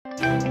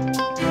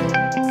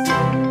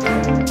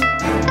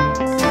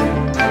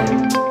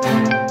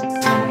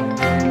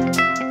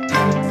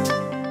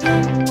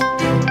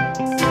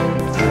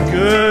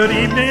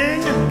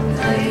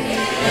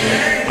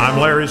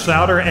Larry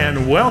Souter,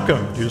 and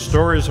welcome to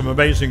Stories of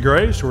Amazing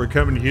Grace. We're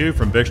coming to you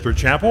from Bixter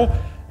Chapel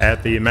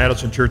at the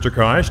Madison Church of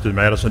Christ in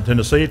Madison,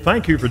 Tennessee.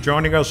 Thank you for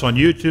joining us on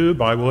YouTube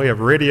by way of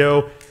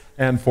radio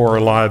and for our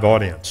live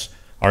audience.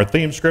 Our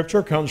theme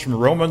scripture comes from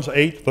Romans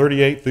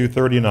 8:38 through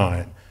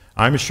 39.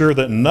 I'm sure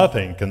that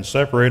nothing can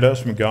separate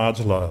us from God's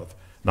love,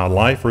 not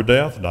life or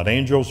death, not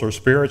angels or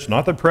spirits,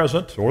 not the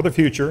present or the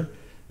future,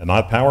 and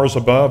not powers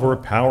above or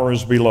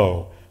powers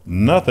below.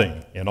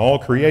 Nothing in all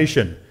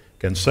creation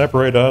can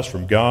separate us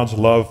from God's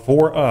love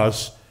for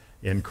us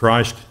in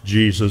Christ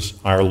Jesus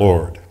our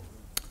Lord.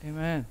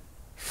 Amen.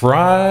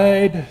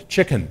 Fried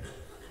chicken,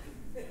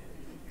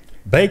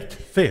 baked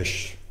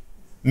fish,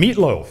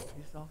 meatloaf,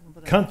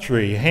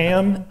 country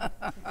ham,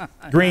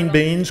 green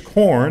beans,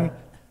 corn,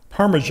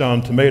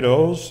 Parmesan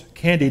tomatoes,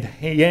 candied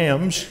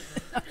yams,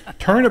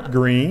 turnip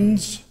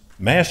greens,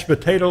 mashed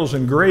potatoes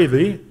and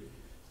gravy,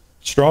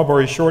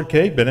 strawberry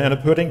shortcake, banana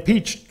pudding,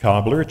 peach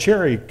cobbler,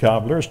 cherry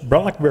cobbler,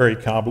 blackberry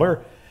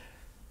cobbler,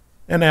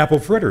 and apple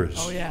fritters.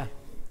 Oh, yeah.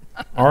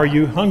 Are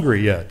you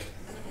hungry yet?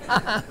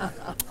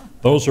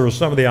 Those are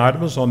some of the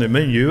items on the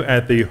menu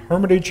at the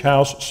Hermitage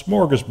House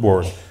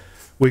Smorgasbord.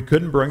 We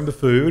couldn't bring the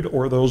food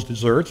or those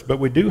desserts, but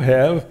we do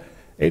have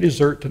a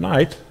dessert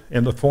tonight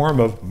in the form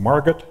of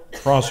Margit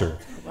Prosser.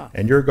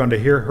 And you're going to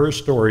hear her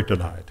story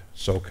tonight.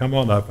 So come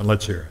on up and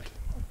let's hear it.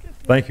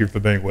 Thank you for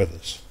being with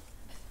us.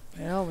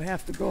 Well, we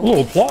have to go. A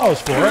little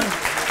applause for it.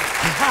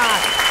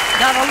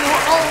 Got a little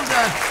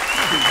older.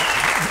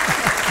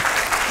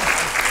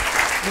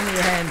 Give me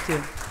your hand,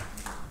 too.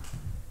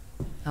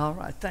 All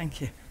right, thank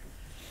you.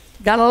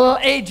 Got a little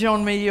age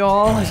on me,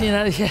 y'all. You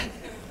know.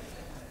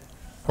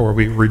 Are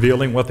we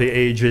revealing what the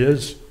age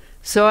is?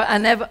 So I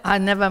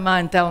never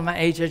mind telling my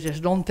age. I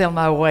just don't tell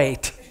my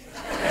weight.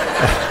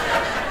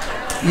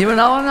 You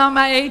know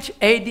my age?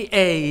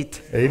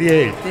 88.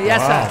 88. Yes,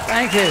 wow. sir.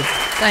 Thank you.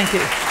 Thank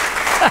you.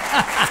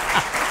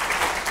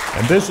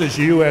 And this is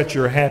you at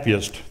your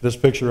happiest, this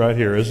picture right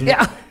here, isn't it?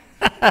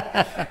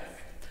 Yeah.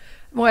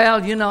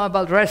 Well, you know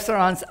about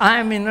restaurants.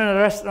 I'm in the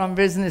restaurant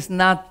business,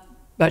 not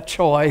by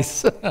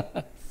choice.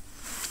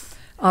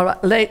 All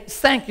right, ladies,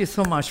 thank you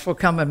so much for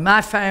coming.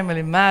 My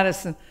family,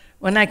 Madison,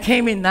 when I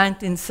came in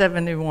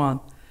 1971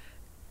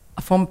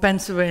 from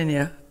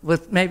Pennsylvania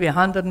with maybe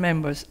 100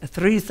 members,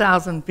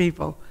 3,000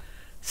 people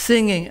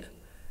singing,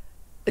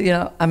 you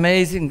know,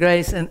 Amazing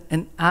Grace, and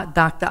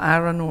Dr.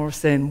 Aaron was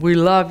saying, we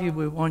love you,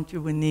 we want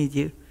you, we need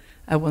you.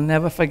 I will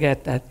never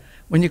forget that.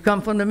 When you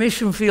come from the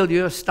mission field,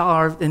 you're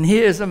starved, and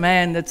here's a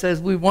man that says,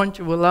 we want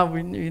you, we love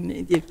you, we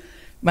need you.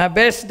 My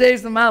best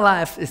days of my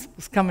life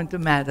was coming to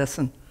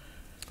Madison.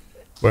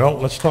 Well,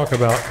 let's talk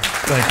about,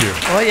 thank you.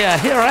 Oh, yeah,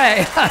 here I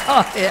am.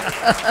 Oh,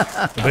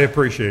 yeah. They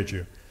appreciate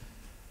you.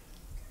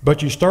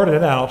 But you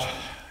started out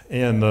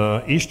in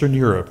Eastern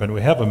Europe, and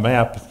we have a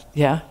map.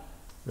 Yeah.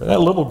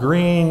 That little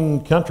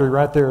green country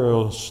right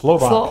there,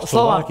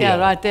 Slovakia. Yeah,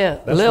 right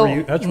there.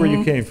 That's where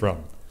you came from.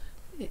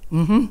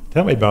 Mm-hmm.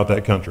 Tell me about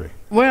that country.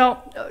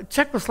 Well,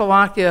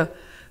 Czechoslovakia,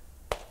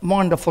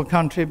 wonderful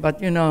country, but,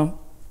 you know,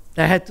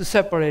 they had to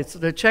separate. So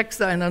the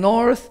Czechs are in the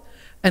north,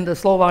 and the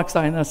Slovaks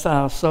are in the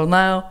south. So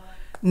now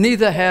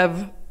neither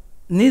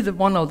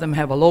one of them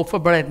have a loaf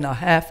of bread, now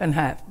half and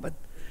half. But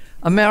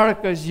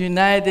America is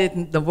united,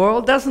 and the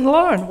world doesn't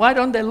learn. Why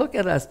don't they look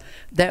at us?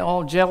 They're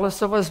all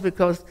jealous of us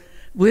because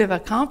we have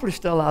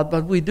accomplished a lot,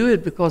 but we do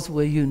it because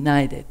we're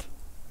united.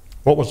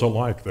 What was it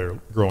like there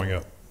growing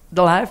up?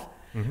 The life?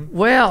 Mm-hmm.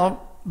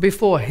 Well,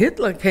 before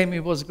Hitler came,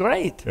 it was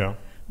great. Yeah.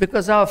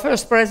 Because our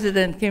first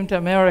president came to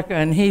America,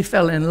 and he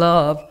fell in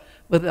love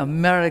with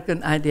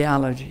American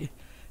ideology.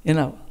 You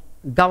know,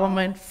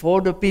 government for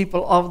the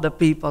people, of the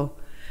people.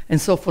 And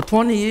so for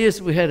 20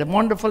 years, we had a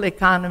wonderful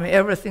economy.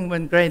 Everything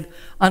went great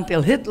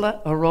until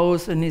Hitler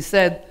arose, and he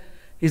said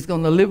he's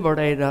going to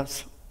liberate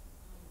us.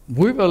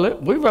 We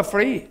were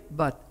free,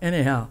 but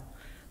anyhow,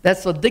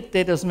 that's what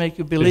dictators make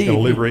you believe. He's going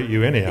to liberate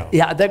you anyhow.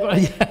 Yeah, they're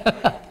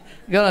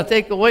going to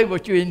take away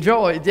what you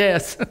enjoyed,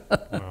 yes.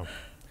 Wow.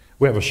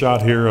 We have a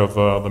shot here of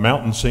the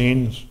mountain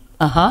scenes.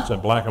 It's in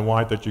black and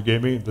white that you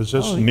gave me. Is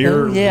this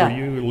near where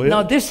you live?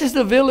 No, this is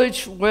the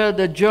village where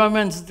the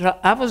Germans,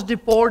 I was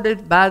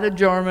deported by the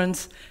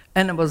Germans,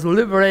 and I was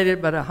liberated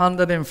by the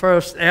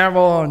 101st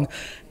Airborne.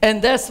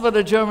 And that's where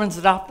the Germans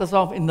dropped us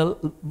off in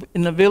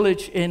the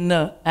village in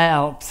the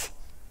Alps.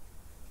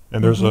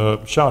 And there's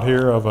a shot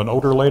here of an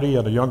older lady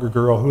and a younger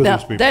girl. Who are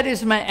these people? That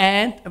is my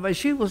aunt, but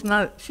she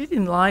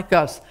didn't like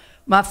us.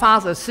 My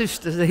father's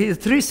sisters, he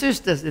had 3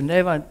 sisters, and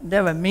they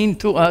were mean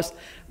to us.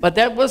 But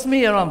that was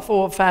me around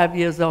 4 or 5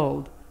 years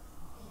old.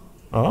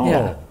 Oh,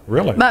 yeah.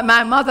 Really?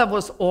 My mother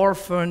was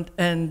orphaned,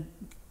 and,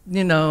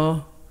 you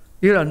know,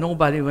 you're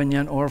nobody when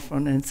you're an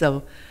orphan. And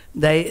so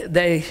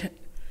they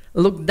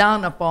looked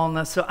down upon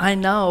us. So I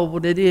know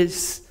what it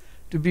is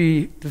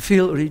to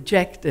feel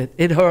rejected.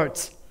 It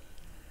hurts.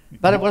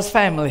 But it was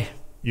family.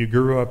 You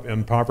grew up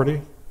in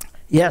poverty?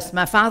 Yes,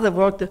 my father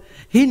worked,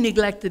 he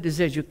neglected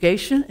his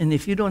education, and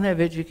if you don't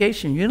have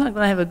education, you're not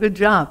going to have a good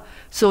job.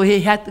 So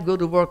he had to go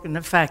to work in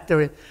the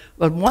factory.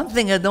 But one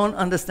thing I don't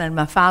understand,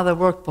 my father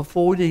worked for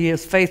 40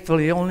 years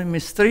faithfully, he only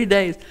missed 3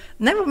 days,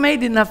 never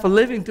made enough a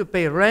living to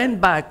pay rent,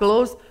 buy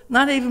clothes,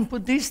 not even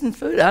put decent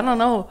food. I don't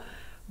know.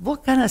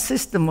 What kind of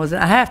system was it?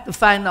 I have to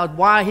find out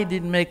why he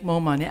didn't make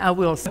more money. I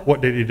will. What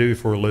did he do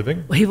for a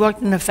living? He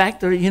worked in the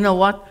factory. You know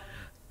what?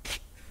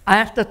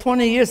 After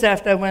 20 years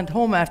after I went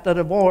home after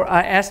the war,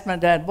 I asked my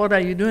dad, what are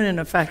you doing in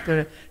the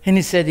factory? And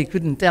he said he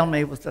couldn't tell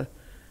me. It was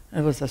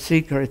a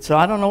secret. So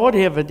I don't know what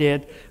he ever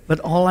did. But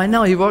all I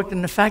know, he worked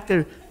in the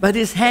factory. But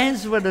his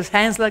hands were the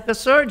hands like a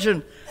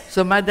surgeon.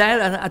 So my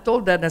dad, I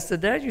told Dad, I said,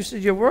 Dad, you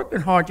said you're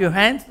working hard. Your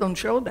hands don't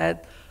show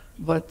that.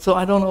 But so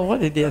I don't know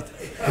what he did.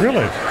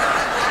 Really?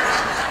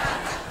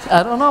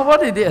 I don't know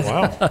what he did.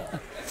 Wow.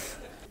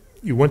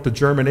 You went to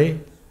Germany?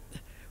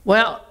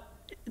 Well,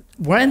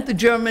 went to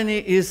Germany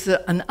is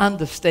an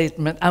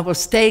understatement. I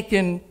was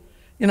taken,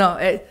 you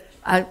know,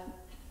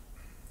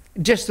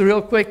 just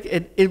real quick,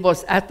 it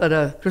was after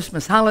the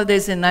Christmas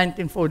holidays in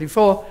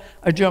 1944.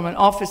 A German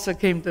officer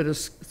came to the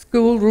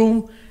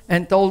schoolroom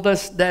and told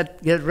us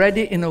that get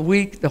ready in a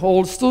week, the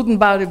whole student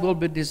body will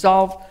be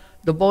dissolved.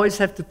 The boys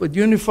have to put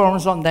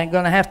uniforms on, they're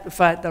going to have to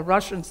fight the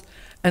Russians,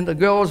 and the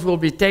girls will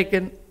be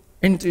taken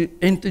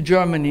into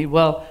Germany.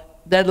 Well,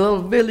 that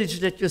little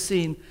village that you're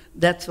seeing,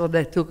 that's where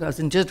they took us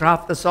and just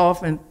dropped us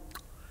off, and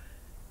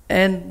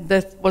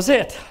that was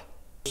it.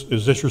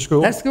 Is this your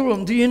school? That's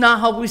schoolroom. Do you know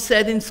how we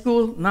sat in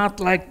school? Not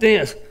like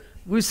this.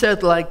 We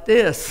sat like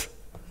this.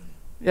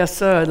 Yes,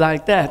 sir,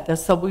 like that.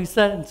 That's how we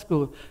sat in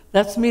school.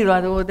 That's me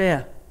right over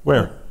there.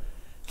 Where?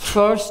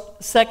 First,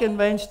 second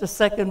bench, the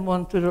second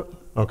one to the...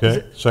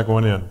 Okay, second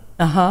one in.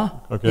 Uh-huh.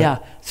 Okay. Yeah.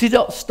 See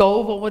the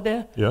stove over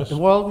there? Yes. The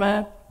world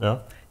map?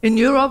 Yeah. In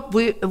Europe,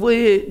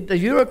 the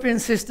European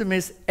system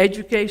is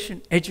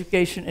education,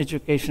 education,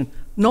 education.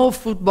 No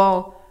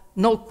football,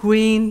 no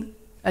queen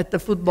at the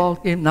football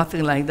game,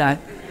 nothing like that.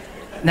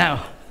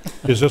 Now.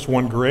 Is this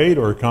one grade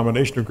or a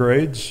combination of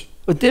grades?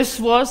 But this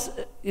was,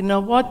 you know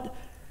what?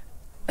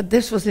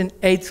 This was in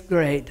 8th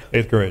grade.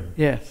 8th grade.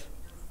 Yes.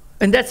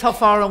 And that's how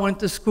far I went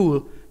to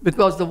school,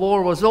 because the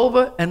war was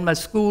over and my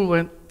school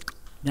went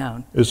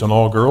down. It's an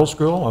all-girls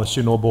school? I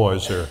see no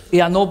boys here.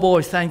 Yeah, no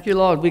boys, thank you,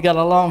 Lord. We got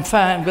a long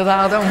time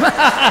without them.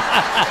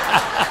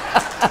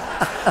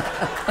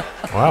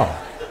 Wow.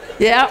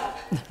 Yeah.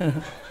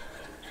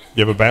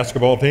 You have a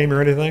basketball team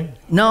or anything?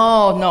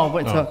 No.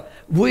 But,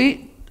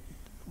 we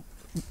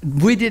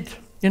did,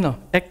 you know,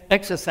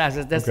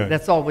 exercises.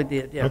 That's all we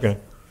did, yes. Okay.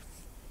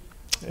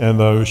 And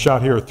we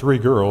shot here 3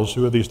 girls.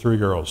 Who are these 3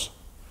 girls?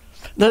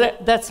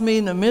 That's me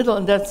in the middle,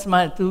 and that's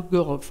my 2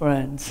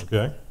 girlfriends.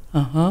 Okay.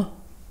 Uh-huh.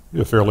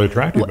 You're fairly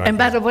attractive back And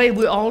by then. the way,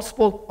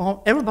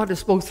 everybody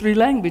spoke 3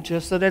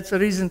 languages, so that's the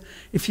reason,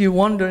 if you're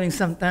wondering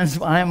sometimes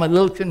why I'm a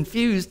little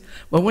confused.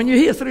 But when you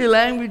hear 3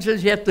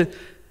 languages, you have to,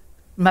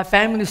 my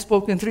family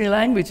spoke in 3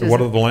 languages.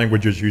 What are the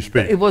languages you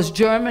speak? It was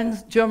German,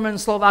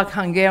 Slovak,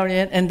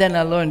 Hungarian, and then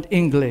I learned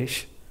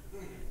English.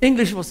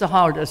 English was the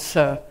hardest,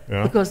 sir,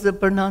 because the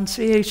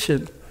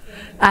pronunciation.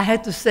 I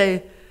had to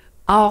say,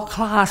 our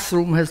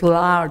classroom has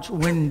large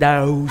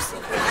windows.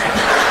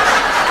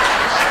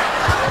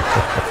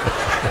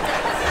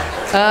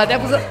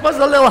 That was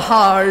a little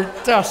hard,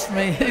 trust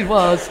me, it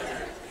was.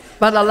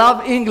 But I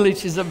love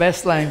English, is the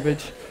best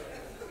language.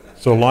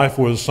 So life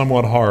was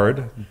somewhat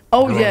hard.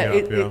 Oh yeah,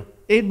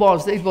 it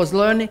was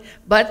learning,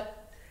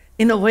 but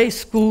in a way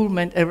school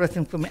meant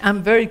everything for me.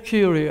 I'm very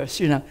curious,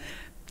 you know.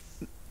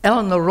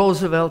 Eleanor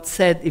Roosevelt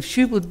said if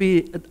she would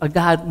be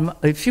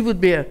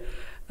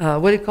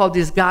what do you call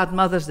these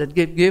godmothers that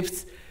give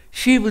gifts,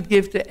 she would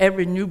give to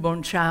every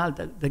newborn child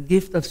the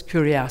gift of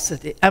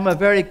curiosity. I'm a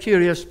very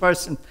curious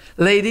person.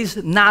 Ladies,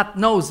 not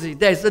nosy.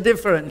 There's a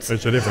difference.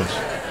 There's a difference.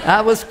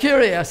 I was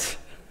curious.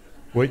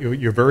 Well,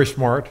 you're very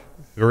smart,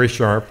 very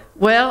sharp.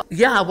 Well,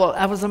 yeah,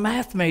 I was a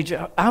math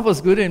major. I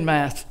was good in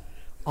math.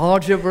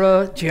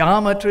 Algebra,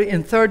 geometry.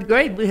 In 3rd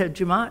grade, we had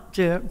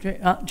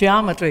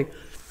geometry.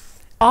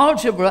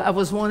 Algebra, I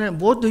was wondering,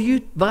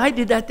 why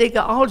did I take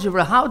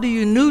algebra? Why do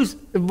you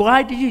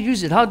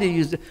use it? How do you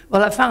use it?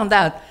 Well, I found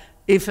out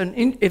if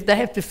they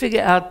have to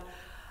figure out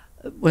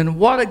when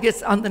water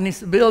gets underneath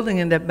the building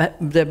and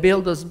they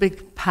build those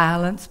big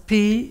pylons,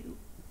 P-Y-L-L-A-N,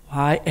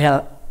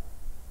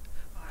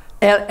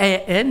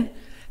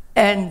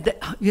 and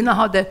you know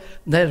how the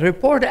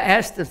reporter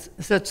asked us,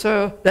 said,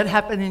 sir, that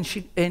happened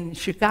in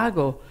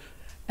Chicago.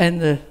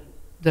 And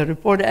the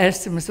reporter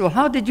asked him, well,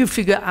 how did you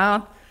figure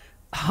out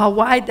how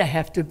wide they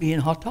have to be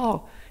and how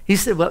tall? He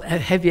said, well,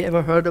 have you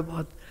ever heard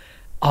about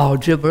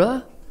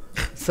algebra?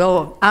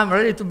 So I'm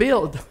ready to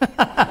build.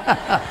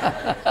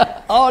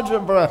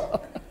 Algebra.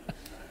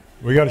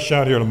 We got a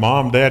shout here to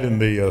Mom, Dad,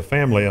 and the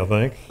family, I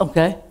think.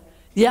 Okay.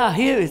 Yeah,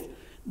 here is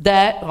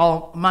Dad.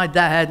 Oh, my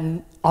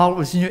dad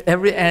always knew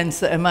every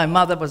answer, and my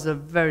mother was a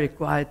very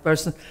quiet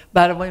person.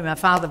 By the way, my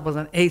father was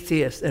an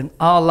atheist, and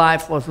our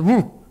life was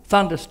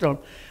thunderstorm.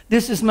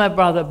 This is my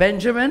brother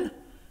Benjamin.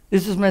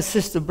 This is my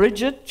sister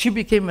Bridget. She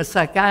became a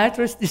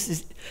psychiatrist. This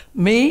is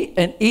me,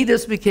 and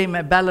Edith became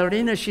a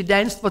ballerina. She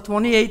danced for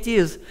 28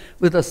 years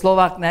with the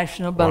Slovak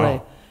National Ballet.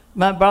 Wow.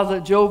 My brother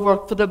Joe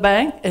worked for the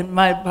bank, and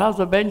my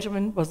brother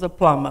Benjamin was a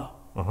plumber.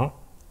 Uh-huh.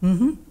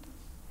 Mm-hmm.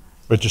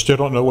 But you still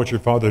don't know what your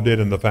father did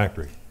in the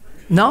factory?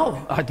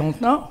 No, I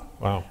don't know.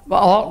 Wow.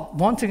 Well,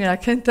 one thing I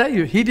can tell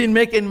you, he didn't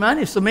make any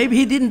money, so maybe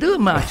he didn't do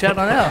much. I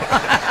don't know.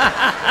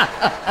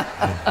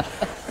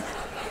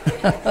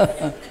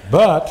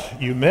 But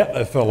you met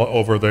a fellow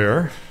over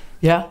there.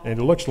 Yeah. And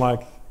it looks like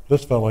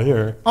this fellow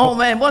here. Oh,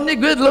 man, wasn't he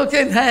good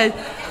looking? Hey,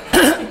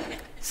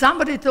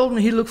 somebody told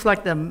me he looks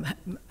like the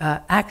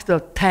actor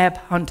Tab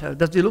Hunter.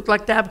 Does he look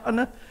like Tab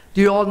Hunter?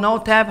 Do you all know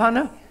Tab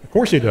Hunter? Of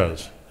course he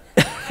does.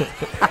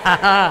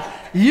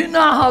 You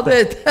know how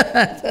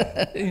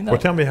that. You know.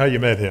 Well, tell me how you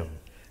met him.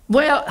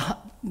 Well,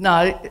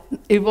 no,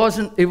 it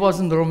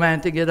wasn't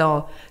romantic at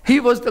all.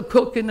 He was the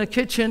cook in the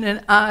kitchen,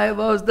 and I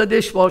was the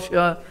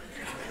dishwasher.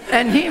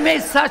 And he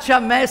made such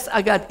a mess,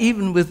 I got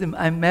even with him.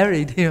 I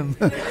married him.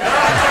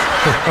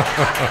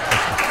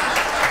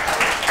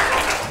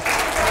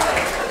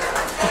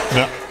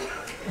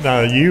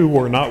 Now, you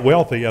were not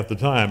wealthy at the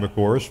time, of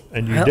course,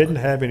 and you didn't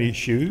have any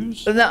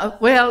shoes? Now,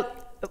 well,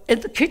 in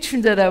the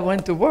kitchen that I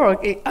went to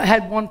work, I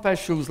had one pair of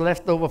shoes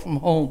left over from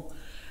home.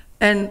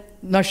 And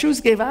my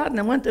shoes gave out, and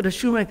I went to the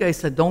shoemaker. I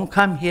said, don't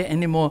come here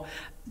anymore.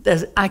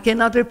 I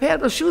cannot repair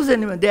the shoes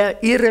anymore. They're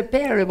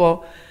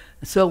irreparable.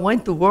 So I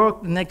went to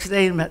work the next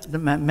day, and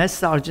my mess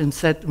sergeant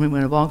said to me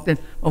when I walked in,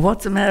 well,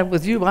 what's the matter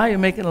with you? Why are you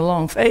making a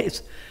long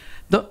face?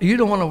 You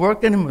don't want to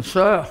work anymore?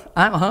 Sir,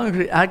 I'm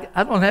hungry.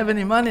 I don't have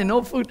any money,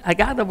 no food. I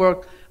got to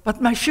work. But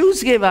my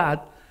shoes gave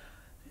out.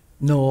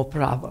 No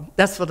problem.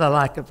 That's what I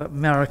like about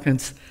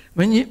Americans.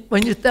 When you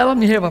tell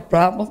them you have a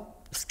problem,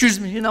 excuse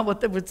me, you know what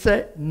they would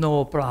say?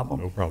 No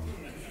problem. No problem.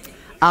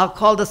 I'll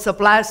call the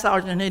supply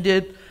sergeant. He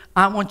did.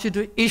 I want you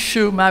to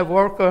issue my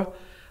worker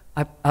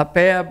a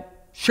pair of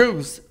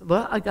shoes.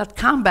 Well, I got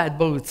combat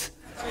boots.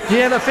 Do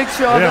you have a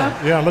picture of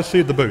them? Yeah, let's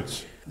see the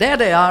boots. There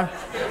they are.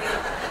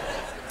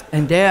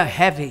 And they're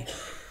heavy.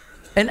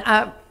 And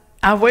I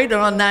weighed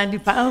around 90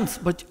 pounds.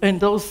 But in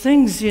those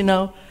things, you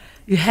know,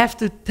 you have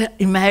to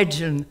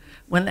imagine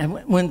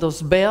when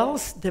those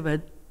bells, they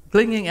were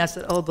clinging. I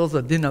said, oh, those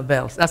are dinner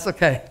bells. That's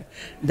okay.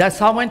 That's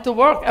how I went to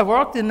work. I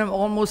worked in them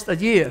almost a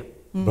year.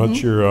 Mm-hmm.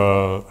 But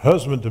your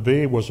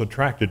husband-to-be was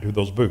attracted to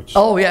those boots.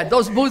 Oh, yeah,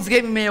 those boots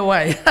gave me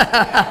away.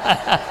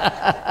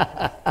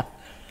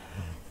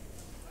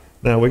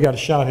 Now, we got a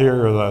shot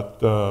here that,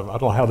 I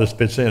don't know how this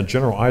fits in,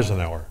 General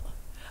Eisenhower.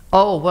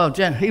 Oh, well,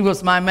 he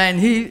was my man.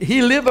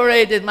 He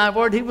liberated my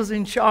word. He was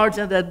in charge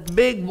of that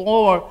big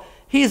war.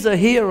 He's a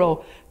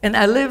hero. And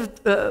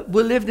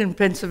we lived in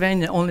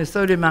Pennsylvania, only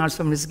 30 miles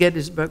from his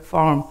Gettysburg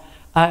farm.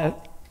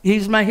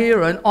 He's my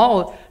hero. And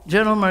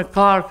General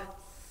McClark,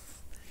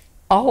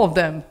 all of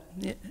them.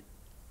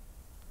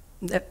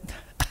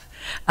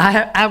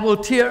 I will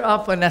tear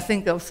up when I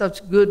think of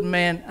such good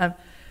men.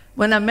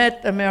 When I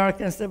met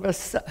Americans, they were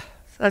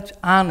such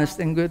honest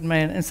and good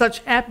men, and such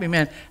happy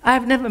men.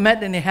 I've never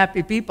met any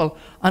happy people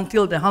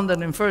until the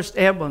 101st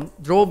Airborne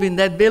drove in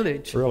that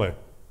village. Really?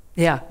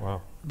 Yeah.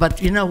 Wow.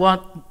 But you know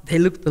what? They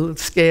looked a little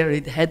scary.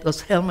 They had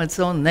those helmets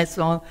on, nets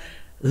on,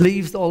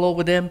 leaves all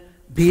over them,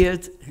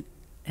 beards,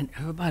 and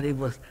everybody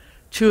was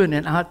chewing.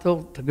 And I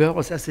told the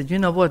girls, I said, you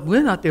know what?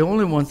 We're not the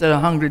only ones that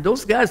are hungry.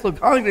 Those guys look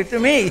hungry to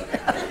me.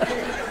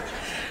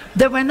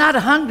 They were not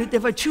hungry. They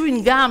were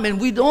chewing gum, and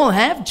we don't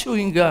have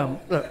chewing gum.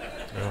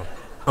 Yeah.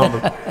 On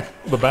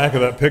the back of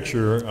that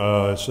picture,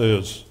 it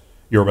says,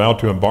 you're about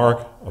to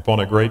embark upon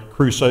a great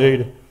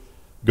crusade.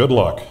 Good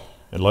luck,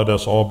 and let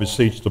us all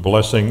beseech the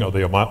blessing of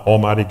the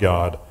Almighty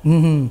God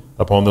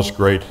upon this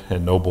great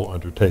and noble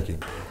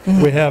undertaking.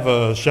 We have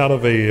a shot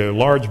of a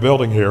large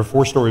building here,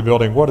 4-story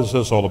building. What is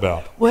this all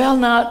about? Well,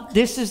 now,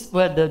 this is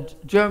where the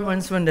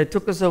Germans, when they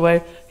took us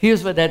away,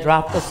 here's where they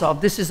dropped us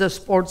off. This is a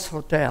sports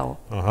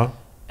hotel. Uh-huh.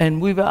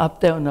 And we were up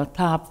there on the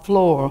top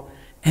floor,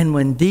 and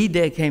when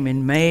D-Day came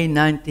in May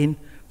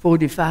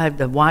 1945,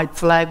 the white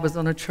flag was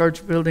on a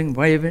church building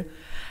waving,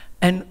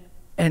 and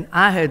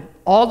I had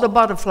all the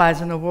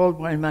butterflies in the world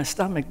were in my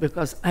stomach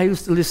because I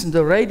used to listen to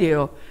the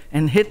radio,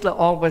 and Hitler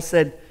always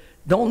said,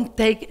 don't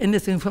take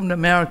anything from the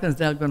Americans,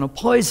 they're going to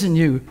poison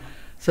you.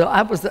 So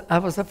I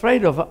was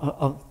afraid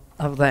of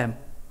them,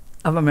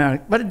 of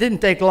America. But it didn't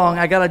take long.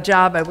 I got a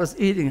job, I was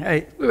eating.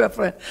 Hey, we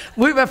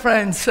were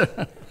friends.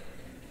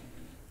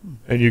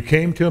 And you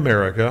came to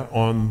America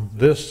on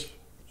this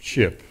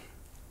ship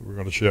we're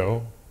going to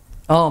show.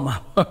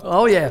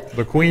 Oh yeah.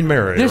 The Queen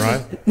Mary,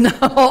 right? No,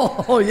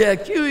 oh yeah,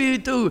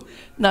 QE2.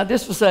 Now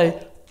this was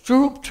a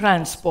troop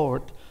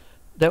transport.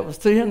 There was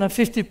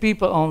 350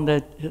 people on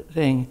that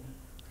thing.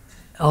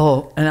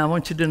 Oh, and I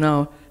want you to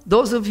know,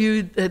 those of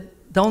you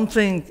that don't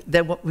think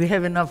that we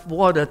have enough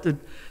water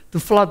to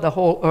flood the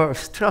whole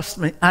earth, trust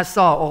me, I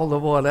saw all the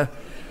water.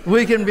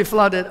 We can be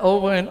flooded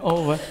over and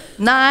over.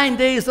 9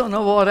 days on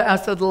the water, I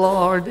said,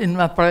 Lord, in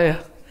my prayer,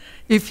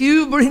 if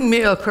you bring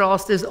me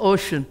across this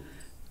ocean,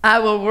 I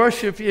will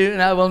worship you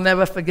and I will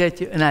never forget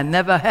you, and I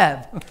never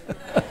have.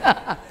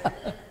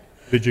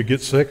 Did you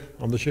get sick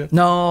on the ship?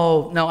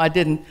 No, I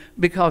didn't,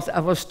 because I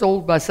was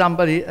told by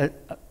somebody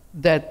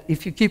that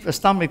if you keep your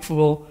stomach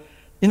full,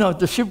 you know, if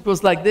the ship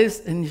goes like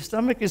this and your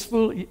stomach is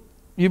full,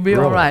 you'll be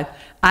all right.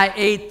 I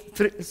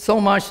ate so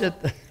much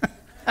that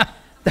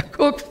the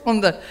cooks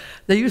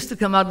they used to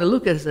come out and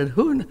look at it and said,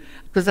 who?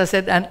 Because I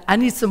said, I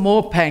need some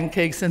more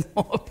pancakes and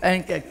more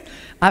pancakes.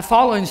 I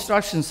follow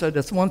instructions, so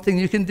that's one thing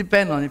you can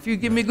depend on. If you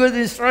give me good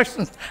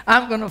instructions,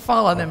 I'm going to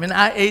follow them. And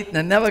I ate and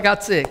I never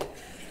got sick.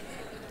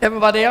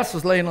 Everybody else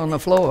was laying on the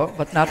floor,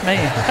 but not me.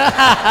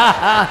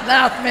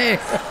 Not me.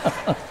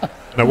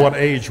 Now, what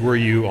age were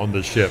you on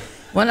the ship?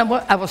 When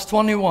I was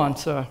 21,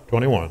 sir.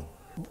 21.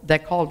 They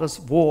called us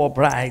war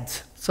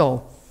brides.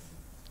 So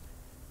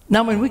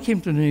now when we came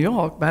to New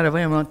York, by the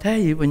way, I'm going to tell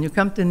you, when you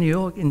come to New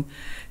York in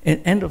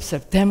end of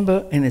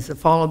September, and it's the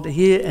fall of the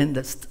year, and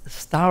the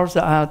stars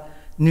are out,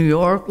 New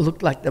York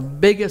looked like the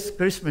biggest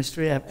Christmas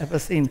tree I've ever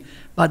seen.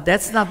 But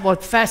that's not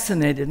what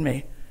fascinated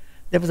me.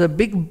 There was a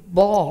big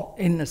ball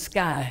in the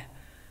sky,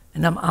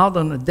 and I'm out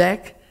on the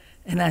deck,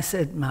 and I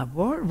said, my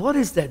word, what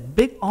is that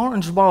big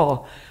orange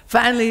ball?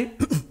 Finally,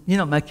 you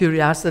know, my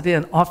curiosity,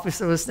 an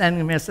officer was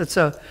standing there. I said,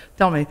 sir,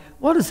 tell me,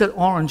 what is that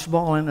orange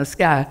ball in the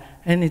sky?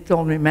 And he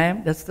told me,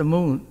 ma'am, that's the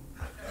moon.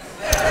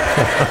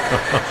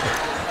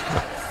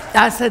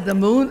 I said, the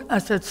moon? I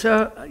said,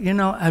 sir, you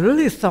know, I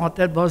really thought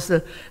that was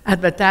the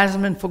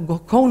advertisement for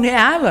Coney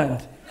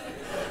Island.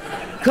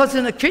 Because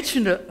in the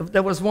kitchen,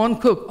 there was one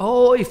cook.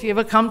 Oh, if you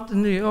ever come to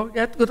New York,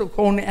 you have to go to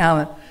Coney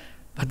Island.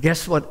 But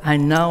guess what? I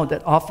know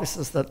that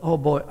officers that, oh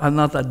boy, I'm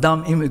not a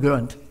dumb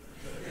immigrant.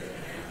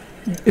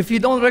 If you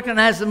don't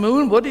recognize the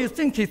moon, what do you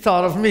think he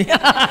thought of me?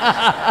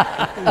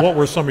 What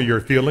were some of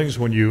your feelings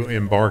when you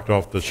embarked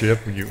off the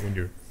ship, when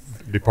you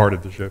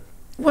departed the ship?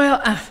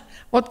 Well,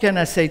 what can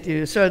I say to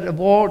you? So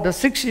the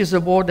 6 years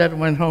of war that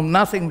went home,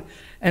 nothing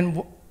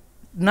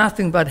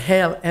but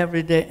hell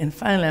every day. And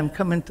finally, I'm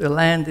coming to a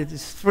land that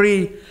is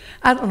free.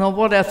 I don't know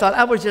what I thought.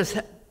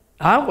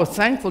 I was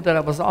thankful that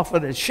I was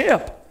offered a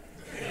ship.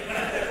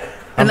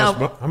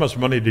 How much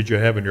money did you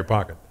have in your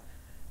pocket?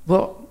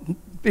 Well, to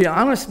be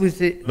honest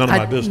with you, none of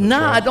my business. No,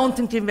 right? I don't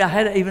think I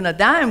had even a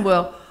dime.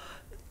 Well,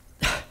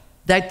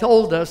 they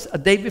told us a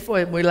day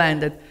before we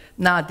landed,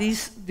 now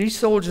these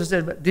soldiers,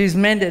 these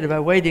men that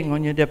were waiting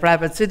on you, they're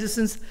private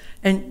citizens,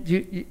 and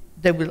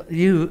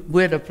you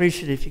would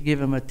appreciate if you give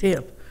them a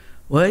tip.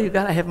 Well, you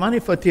got to have money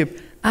for a tip.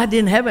 I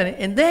didn't have any.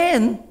 And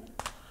then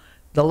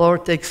the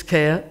Lord takes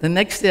care. The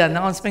next day,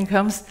 announcement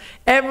comes.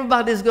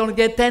 Everybody's going to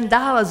get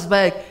 $10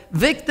 back.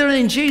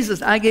 Victory in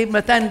Jesus. I gave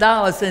him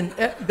 $10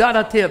 and got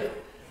a tip.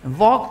 And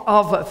walked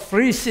off a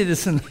free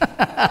citizen.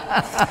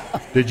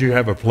 Did you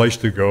have a place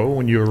to go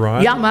when you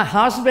arrived? Yeah, my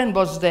husband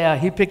was there.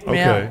 He picked me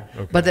up.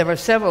 Okay. But there were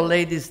several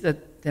ladies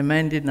that the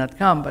man did not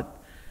come. But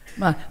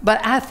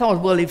I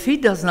thought, well, if he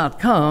does not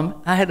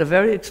come, I had a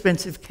very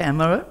expensive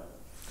camera.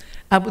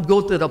 I would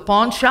go to the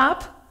pawn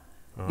shop,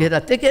 get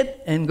a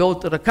ticket, and go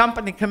to the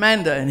company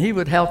commander, and he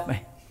would help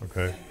me.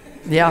 Okay.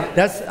 Yeah,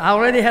 I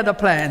already had a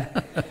plan.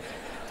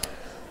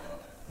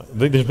 I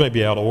think this may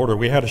be out of order.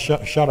 We had a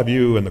shot of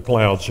you in the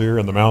clouds here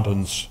in the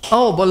mountains.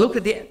 Oh, but look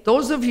at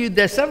those of you,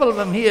 there's several of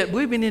them here.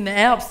 We've been in the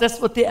Alps.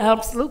 That's what the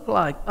Alps look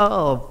like.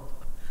 Oh,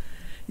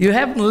 you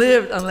haven't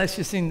lived unless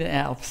you've seen the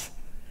Alps.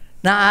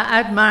 Now, I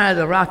admire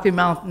the Rocky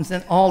Mountains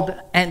and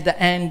the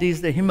Andes,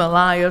 the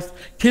Himalayas,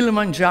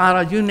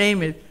 Kilimanjaro, you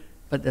name it.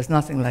 But there's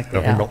nothing like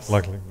the Alps.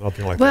 Nothing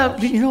like that. Well,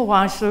 you know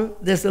why, sir?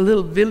 There's the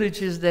little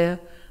villages there,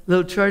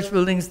 little church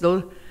buildings.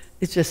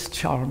 It's just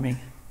charming,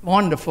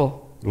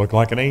 wonderful. You look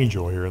like an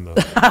angel here in the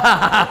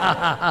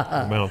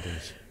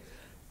mountains.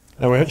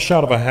 Now, we had a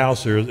shot of a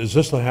house here. Is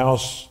this the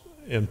house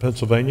in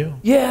Pennsylvania?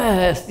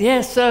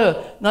 Yes,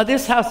 sir. Now,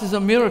 this house is a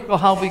miracle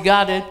how we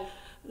got it.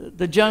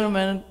 The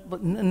gentleman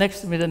next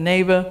to me, the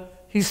neighbor,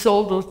 he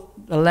sold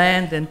the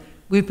land, and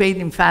we paid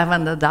him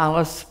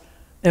 $500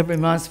 every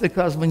month,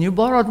 because when you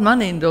borrowed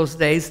money in those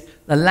days,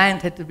 the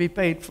land had to be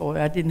paid for.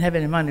 I didn't have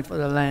any money for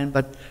the land,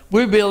 but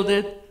we built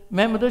it.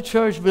 Remember, the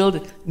church built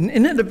it. And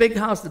in the big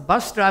house, the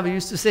bus driver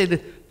used to say the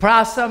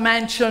Prosser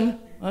mansion.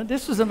 Well,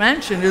 this was a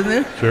mansion, isn't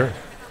it? Sure.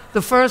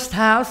 The first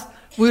house,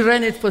 we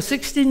rented for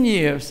 16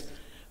 years.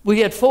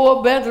 We had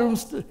 4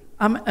 bedrooms,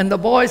 and the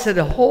boys had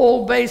a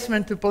whole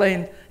basement to play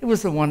in. It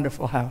was a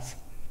wonderful house.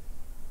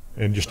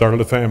 And you started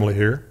a family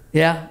here?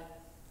 Yeah.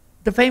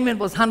 The payment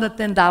was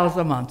 $110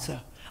 a month, sir.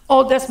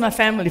 Oh, that's my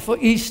family for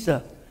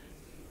Easter.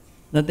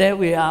 Now, there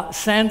we are.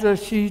 Sandra,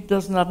 she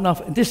does not know.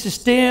 This is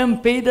Tim,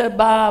 Peter,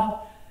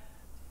 Bob.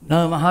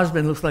 No, my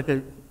husband looks like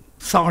a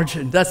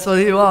sergeant. That's what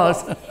he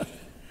was.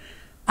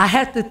 I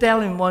had to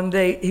tell him one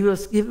day, he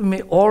was giving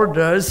me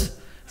orders.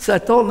 So I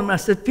told him, I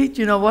said, Pete,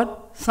 you know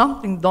what?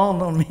 Something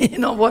dawned on me. You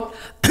know what?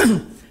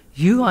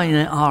 You are in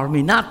the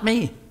army, not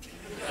me.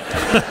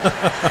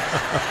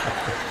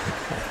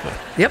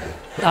 Yep.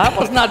 I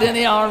was not in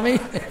the army.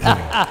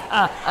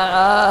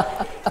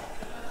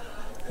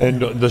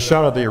 And the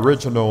shot of the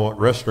original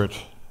restaurant.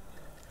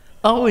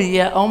 Oh,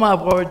 yeah. Oh, my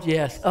word,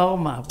 yes. Oh,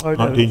 my word.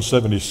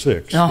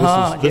 1976.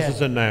 This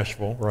is in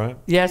Nashville, right?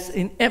 Yes.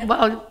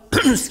 Well,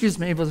 excuse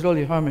me, it was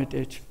really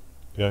Hermitage.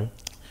 Okay.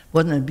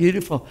 Wasn't it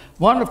beautiful?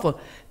 Wonderful.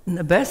 And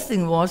the best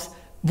thing was,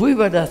 we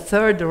were the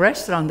third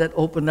restaurant that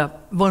opened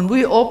up. When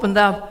we opened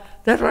up,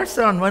 that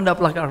restaurant went up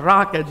like a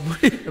rocket.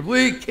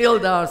 We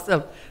killed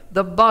ourselves.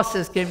 The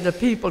buses came, the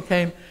people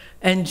came.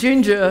 And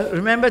Ginger,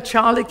 remember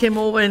Charlie came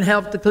over and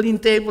helped to clean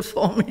tables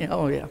for me?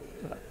 Oh, yeah.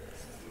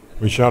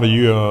 We shot of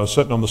you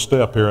sitting on the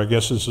step here. I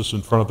guess this is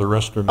in front of the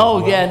restroom.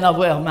 Oh, yeah, no,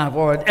 well, my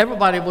word.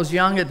 Everybody was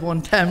young at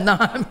one time. Now,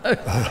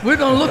 we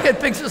don't look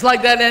at pictures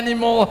like that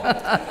anymore.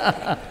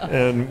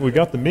 And we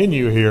got the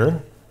menu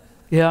here.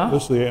 Yeah.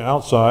 This is the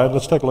outside.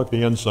 Let's take a look at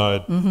the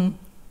inside. On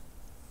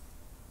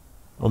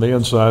the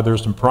inside,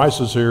 there's some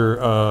prices here.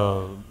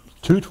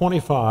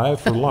 $2.25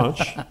 for lunch,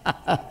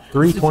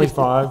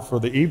 $3.25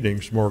 for the evening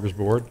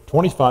smorgasbord,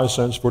 25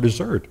 cents for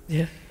dessert.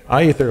 Yeah.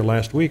 I ate there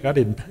last week. I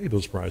didn't pay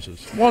those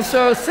prices. Well,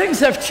 so things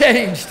have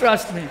changed,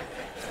 trust me.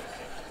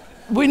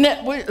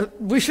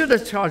 We should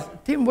have charged,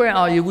 Tim, where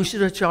are you? We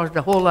should have charged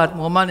a whole lot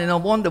more money. No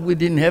wonder we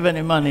didn't have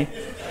any money.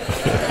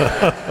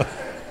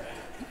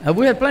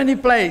 We had plenty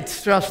of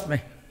plates, trust me,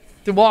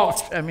 to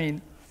watch, I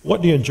mean.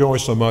 What do you enjoy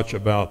so much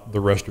about the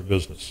restaurant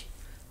business?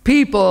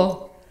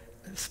 People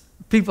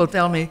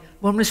tell me,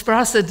 well, Miss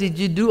Prosser, did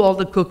you do all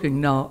the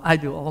cooking? No, I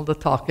do all the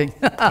talking.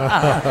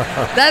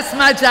 That's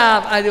my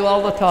job. I do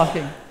all the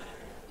talking.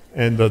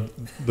 And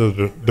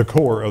the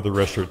core of the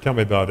restaurant, tell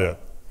me about it.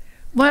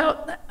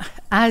 Well,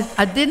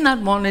 I did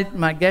not want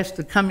my guests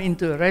to come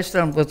into a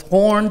restaurant with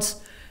horns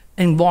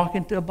and walk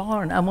into a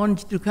barn. I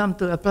wanted you to come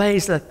to a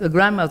place like the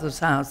grandmother's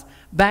house,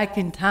 back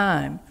in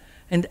time.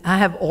 And I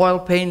have oil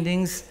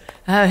paintings.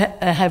 I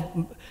have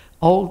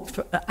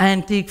old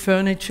antique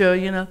furniture,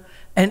 you know.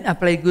 And I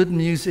play good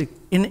music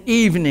in the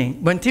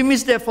evening. When Tim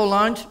is there for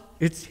lunch,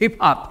 it's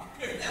hip-hop.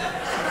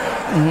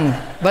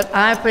 But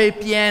I play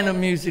piano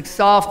music,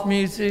 soft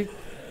music,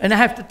 and I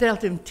have to tell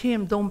him,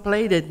 Tim, don't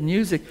play that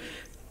music.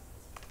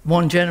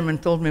 One gentleman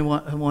told me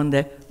one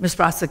day, Miss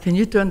Prosser, can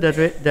you turn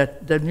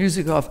that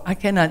music off? I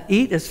cannot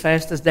eat as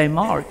fast as they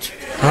march.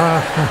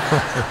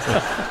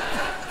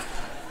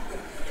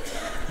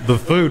 The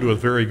food was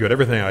very good.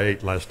 Everything I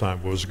ate last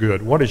time was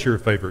good. What is your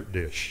favorite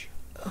dish?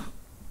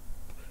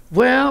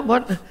 Well,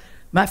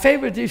 my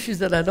favorite dish is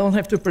that I don't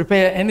have to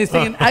prepare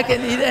anything. I can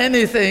eat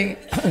anything.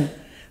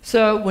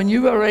 So when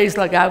you were raised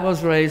like I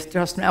was raised,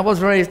 trust me, I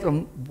was raised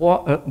on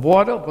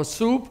water or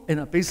soup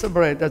and a piece of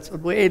bread. That's what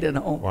we ate at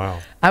home. Wow.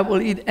 I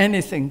will eat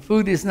anything.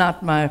 Food is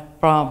not my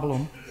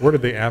problem. Where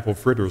did the apple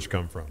fritters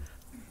come from?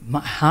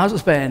 My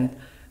husband,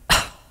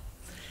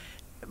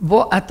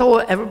 I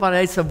told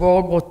everybody it's a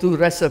World War II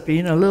recipe,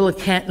 you know,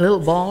 little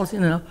balls, you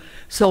know.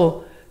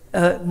 So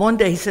one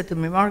day he said to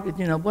me, Margit,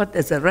 you know what,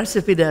 there's a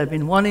recipe that I've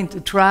been wanting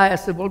to try. I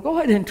said, well, go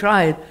ahead and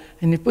try it.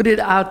 And he put it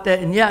out there,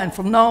 and yeah, and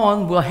from now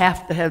on, we'll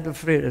have to have the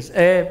fritters.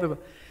 And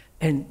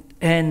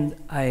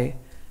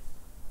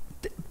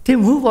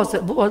Tim, who was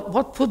it?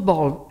 What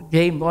football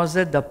game was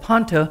it? The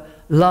punter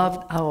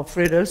loved our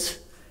fritters.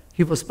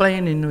 He was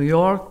playing in New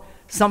York.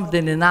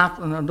 Somebody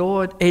knocked on the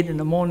door at 8 in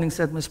the morning,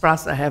 said, Miss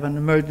Prosser, I have an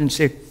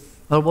emergency.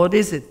 Well, what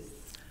is it?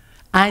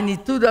 I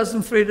need 2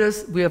 dozen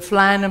fritters. We are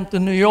flying them to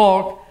New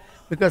York,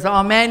 because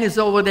our man is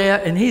over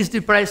there and he's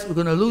depressed. We're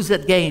going to lose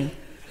that game.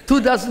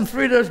 2 dozen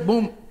fritters,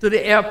 boom, to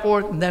the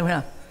airport. And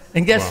then,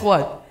 and guess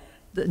what?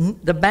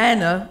 The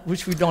banner,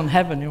 which we don't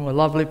have anymore,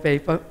 lovely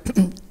paper,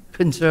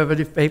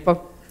 conservative paper,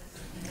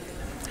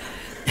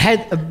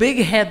 had a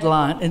big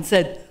headline and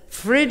said,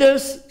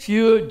 fritters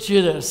cure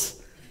jitters.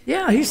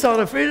 Yeah, he saw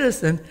the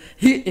fritters and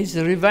he's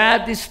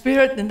revived his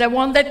spirit and they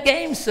won that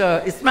game,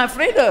 sir. It's my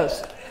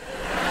fritters.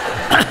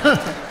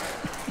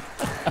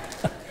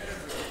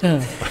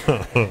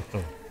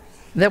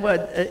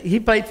 He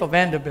played for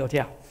Vanderbilt,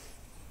 yeah.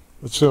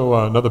 So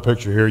another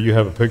picture here. You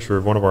have a picture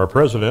of one of our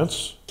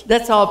presidents.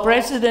 That's our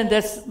president.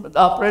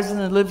 Our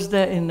president lives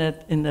there in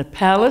that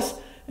palace,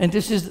 and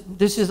this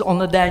is on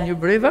the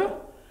Danube River.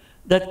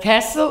 That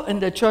castle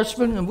and the church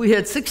building. And we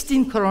had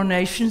 16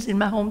 coronations in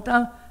my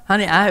hometown.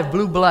 Honey, I have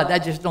blue blood. I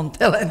just don't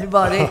tell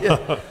anybody.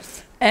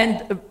 And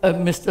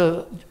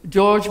Mr.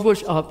 George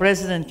Bush, our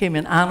president, came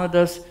and honored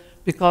us.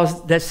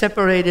 Because they're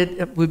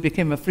separated, we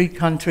became a free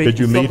country. Did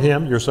you meet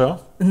him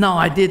yourself? No,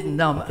 I didn't.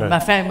 No, okay.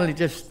 My family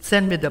just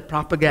sent me the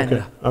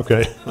propaganda.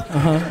 Okay.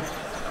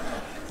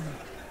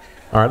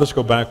 All right, let's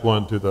go back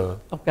one to the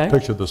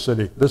picture of the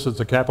city. This is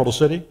the capital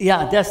city?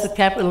 Yeah, that's the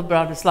capital of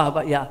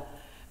Bratislava, yeah.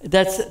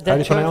 How do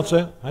you pronounce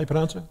it? How do you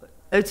pronounce it?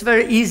 It's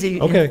very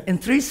easy. Okay. In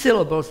 3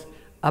 syllables.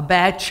 A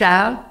bad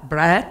child,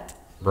 brat.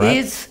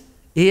 Is,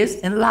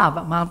 and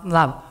lava, mountain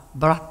lava.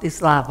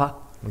 Bratislava.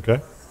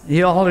 Okay.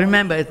 You all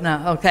remember it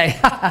now, okay.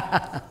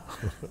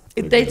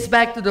 It dates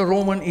back to the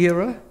Roman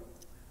era,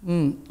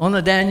 on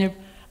the Danube.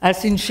 I've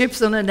seen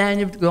ships on the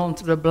Danube going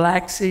to the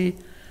Black Sea,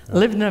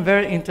 lived in a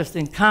very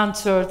interesting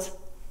concert.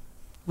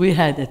 We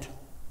had it.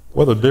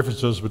 What are the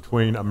differences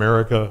between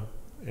America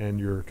and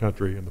your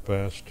country in the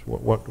past?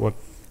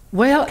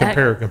 Well,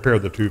 compare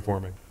the two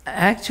for me.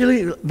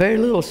 Actually, very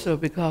little, sir,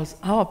 because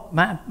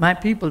my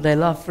people, they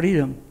love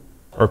freedom.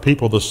 Are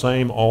people the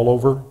same all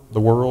over the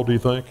world, do you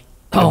think?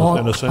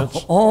 in a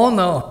sense? Oh,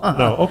 no.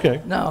 No,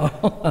 okay. No.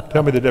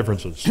 Tell me the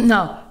differences.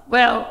 No.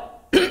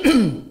 Well,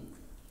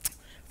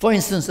 for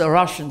instance, the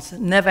Russians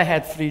never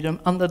had freedom.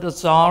 Under the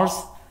Tsars,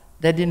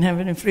 they didn't have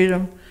any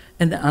freedom.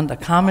 And under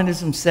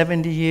communism,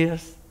 70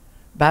 years.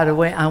 By the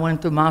way, I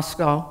went to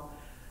Moscow,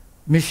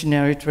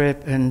 missionary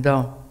trip, and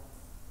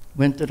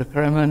went to the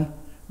Kremlin,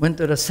 went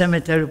to the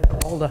cemetery where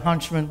all the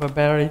henchmen were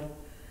buried.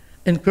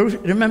 And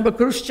remember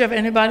Khrushchev,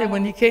 anybody,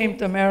 when he came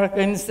to America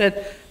and he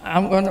said,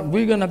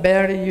 we're going to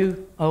bury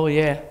you? Oh,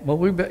 yeah.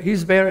 Well,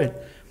 he's buried,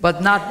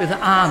 but not with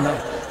honor.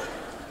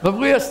 But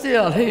we are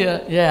still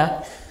here,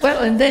 yeah.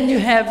 Well, and then you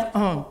have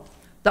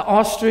the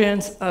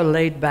Austrians are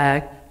laid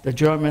back. The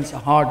Germans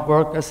are hard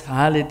workers,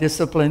 highly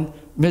disciplined.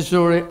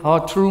 Missouri,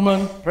 our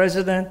Truman,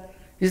 president,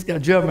 he's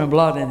got German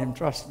blood in him,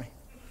 trust me.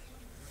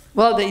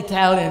 Well, the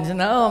Italians,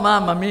 oh,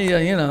 mamma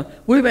mia,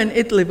 We were in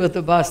Italy with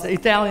the bus. The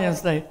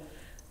Italians,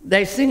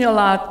 they sing a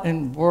lot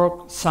and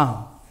work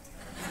some.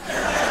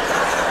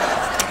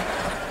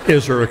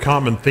 Is there a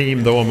common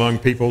theme, though, among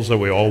peoples that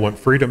we all want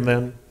freedom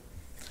then,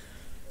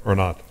 or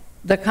not?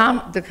 The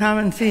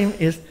common theme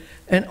is,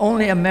 and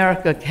only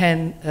America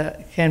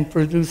can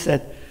produce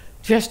that,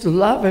 just to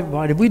love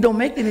everybody. We don't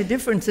make any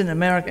difference in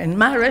America. In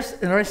our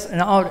restaurant,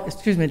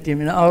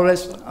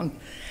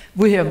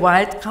 we have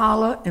white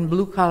collar and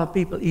blue collar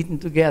people eating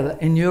together.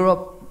 In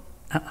Europe,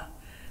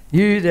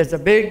 there's a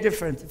big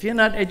difference. If you're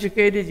not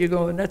educated, you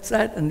go, that's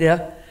that and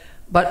there.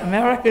 But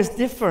America is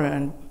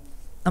different.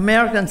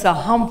 Americans are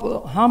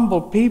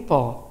humble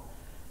people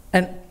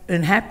and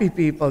happy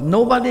people.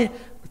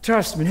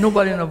 Trust me,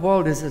 nobody in the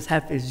world is as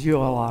happy as you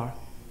all are.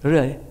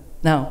 Really.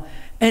 No.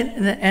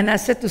 And I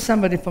said to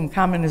somebody from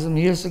communism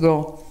years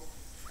ago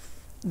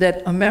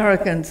that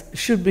Americans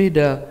should be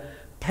the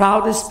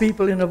proudest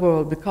people in the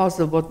world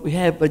because of what we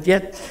have, but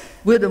yet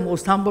we're the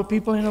most humble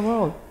people in the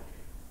world.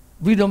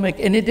 We don't make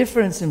any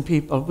difference in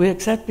people. We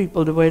accept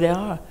people the way they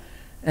are.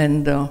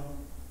 And,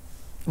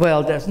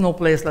 well, there's no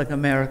place like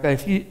America.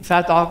 If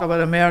I talk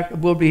about America,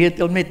 we'll be here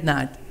till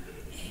midnight.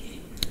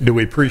 Do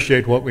we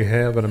appreciate what we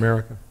have in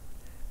America?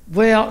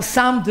 Well,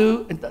 some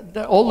do.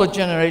 The older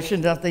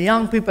generation, the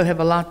young people have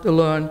a lot to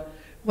learn.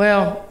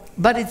 Well,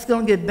 but it's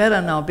going to get better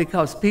now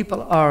because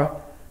people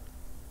are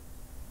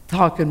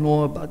talking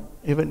more about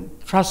even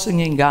trusting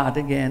in God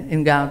again.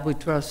 In God we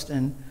trust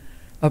and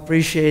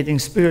appreciating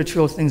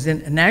spiritual things.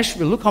 In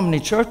Nashville, look how many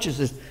churches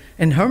is.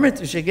 In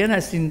Hermitage, again,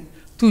 I've seen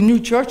 2 new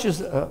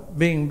churches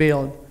being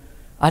built.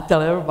 I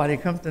tell everybody,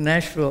 come to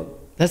Nashville.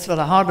 That's what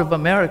the heart of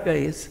America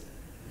is.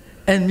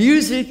 And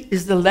music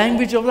is the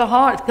language of the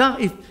heart.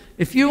 Come,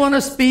 if you want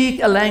to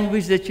speak a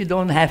language that you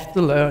don't have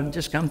to learn,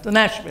 just come to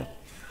Nashville.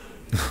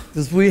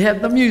 Because we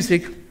have the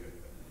music.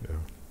 Yeah.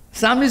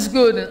 Some is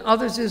good and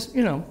others is,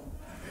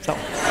 so.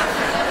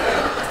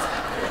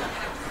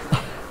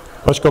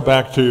 Let's go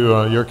back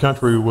to your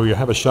country. Will you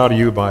have a shot of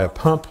you by a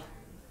pump?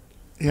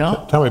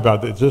 Yeah. Tell me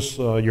about this. Is this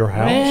your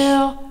house?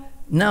 Well,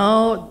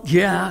 no,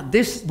 yeah.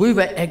 We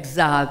were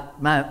exiled.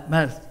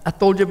 I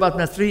told you about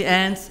my 3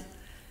 aunts.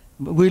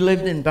 We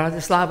lived in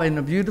Bratislava in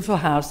a beautiful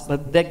house,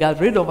 but they got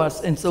rid of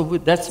us, and so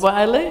that's where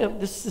I live.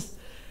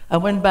 I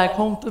went back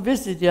home to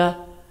visit. Yeah,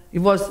 it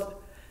was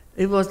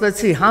let's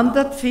see,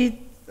 100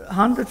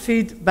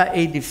 feet by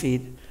 80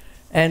 feet.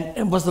 And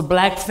it was a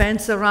black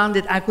fence around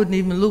it. I couldn't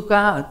even look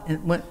out.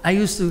 And when I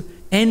used to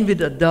envy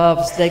the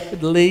doves. They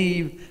could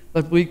leave,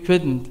 but we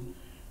couldn't.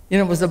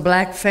 It was a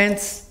black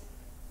fence.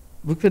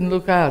 We couldn't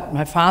look out.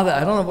 My father,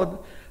 I don't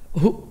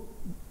know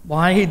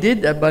why he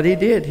did that, but he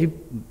did. He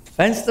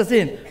fenced us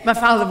in. My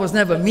father was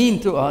never mean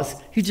to us.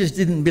 He just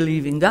didn't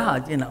believe in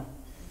God,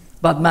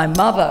 But my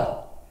mother,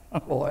 oh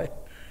boy,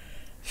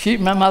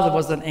 my mother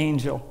was an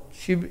angel.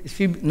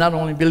 She not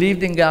only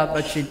believed in God,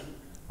 but she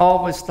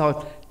always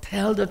thought,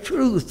 tell the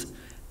truth.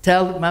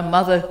 My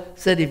mother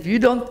said, if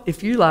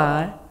you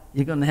lie,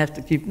 you're going to have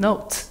to keep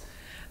notes.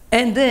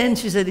 And then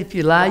she said, if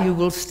you lie, you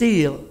will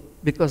steal,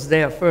 because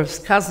they are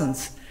first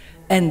cousins.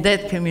 And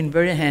that came in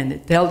very handy.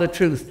 Tell the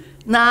truth.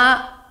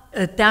 Now,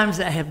 at times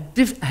I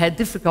had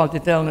difficulty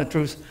telling the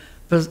truth.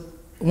 But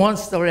one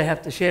story I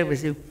have to share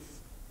with you.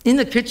 In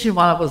the kitchen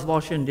while I was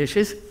washing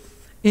dishes,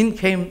 in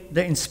came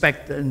the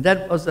inspector, and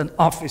that was an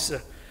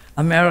officer.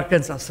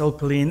 Americans are so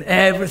clean.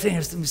 Everything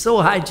has to be so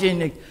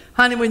hygienic.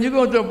 Honey, when you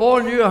go to a bar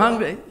and you're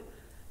hungry,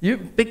 you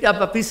pick up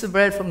a piece of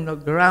bread from the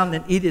ground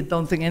and eat it.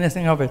 Don't think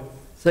anything of it.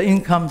 So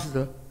in comes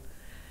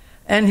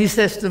and he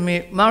says to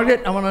me,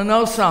 Margaret, I want to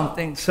know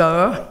something,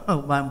 sir.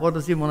 Oh, man, what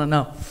does he want to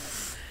know?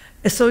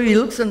 And so he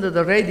looks under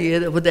the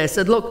radiator over there. I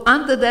said, look,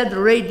 under that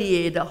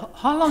radiator,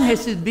 how long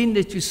has it been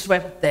that you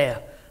swept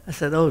there? I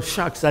said, oh,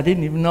 shucks, I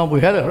didn't even know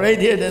we had a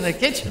radiator in the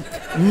kitchen.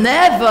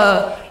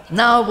 Never.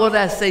 Now what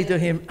I say to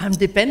him, I'm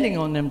depending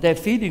on them. They're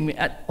feeding me.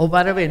 Oh,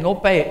 by the way, no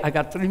pay. I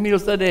got 3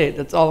 meals a day.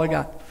 That's all I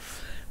got.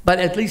 But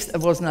at least I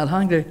was not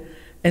hungry.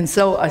 And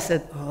so I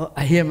said, oh,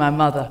 I hear my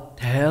mother,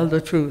 tell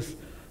the truth.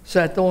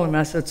 So I told him,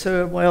 I said,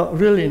 sir, well,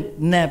 really,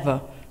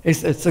 never. He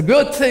said, it's a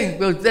good thing.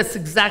 Well, that's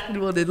exactly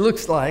what it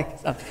looks like.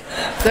 So,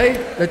 see,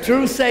 the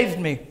truth saved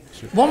me.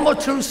 One more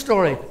true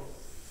story.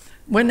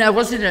 When I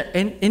was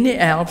in the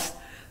Alps,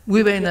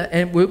 We were in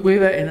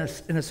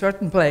a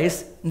certain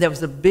place, and there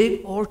was a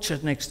big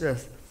orchard next to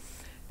us,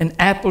 and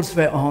apples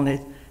were on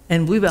it.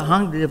 And we were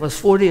hungry. There was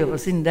 40 of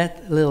us in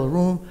that little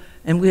room,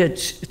 and we had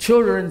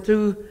children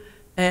too,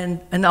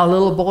 and our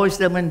little boys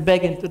that went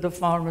begging to the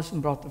farmers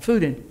and brought the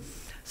food in.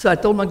 So I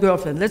told my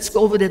girlfriend, let's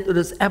go over there to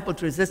those apple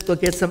trees. Let's go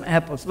get some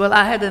apples. Well,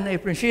 I had an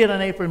apron. She had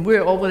an apron. We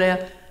were over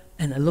there,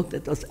 and I looked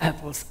at those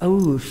apples.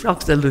 Oh,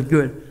 shucks, they look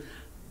good.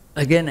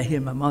 Again, I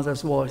hear my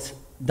mother's voice.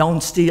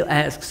 Don't steal,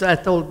 ask. So I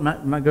told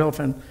my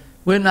girlfriend,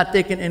 we're not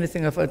taking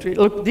anything off our tree.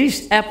 Look,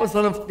 these apples,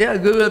 they're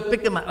good.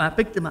 Pick them up. I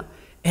picked them up.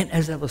 And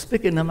as I was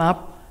picking them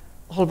up,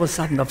 all of a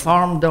sudden the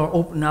farm door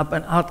opened up,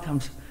 and out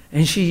comes,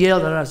 and she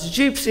yelled at us,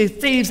 gypsy,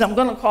 thieves, I'm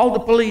going to call the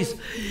police.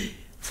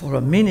 For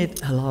a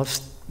minute, I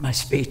lost my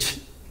speech.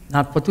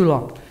 Not for too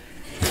long.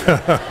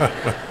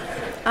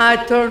 I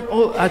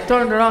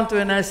turned around to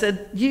her and I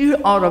said, you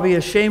ought to be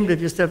ashamed of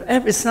yourself.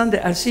 Every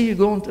Sunday I see you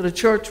going to the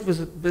church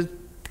with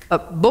a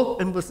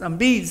book and with some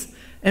beads,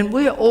 and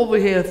we're over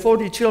here,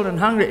 40 children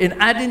hungry,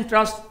 and I didn't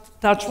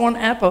touch one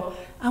apple.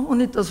 I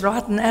wanted those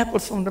rotten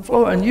apples from the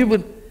floor, and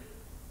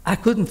I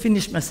couldn't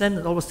finish my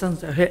sentence. All of a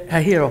sudden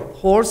I hear a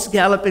horse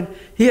galloping.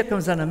 Here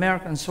comes an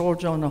American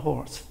soldier on a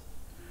horse.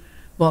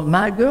 Well,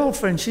 my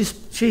girlfriend,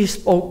 she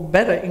spoke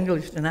better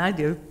English than I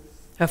do.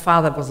 Her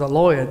father was a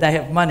lawyer. They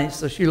have money,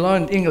 so she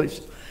learned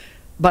English.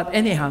 But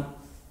anyhow,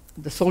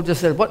 the soldier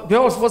said,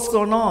 girls, what's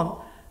going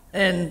on?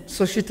 And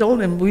so she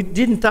told him, we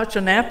didn't touch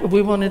an apple.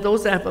 We wanted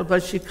those apples,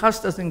 but she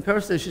cussed us and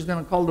cursed us. She's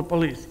going to call the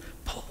police.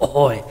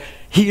 Boy,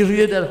 he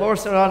reared that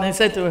horse around and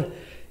said to her,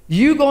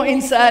 you go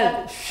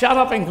inside, shut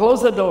up and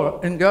close the door.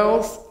 And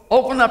girls,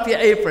 open up your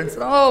aprons.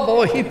 Oh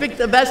boy, he picked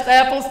the best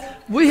apples.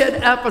 We had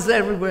apples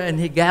everywhere, and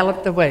he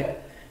galloped away.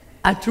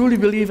 I truly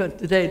believe that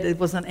today there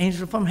was an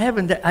angel from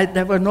heaven.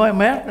 There were no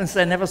Americans.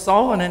 I never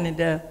saw one any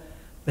there.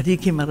 But he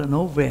came out of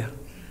nowhere.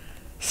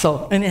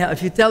 So anyhow,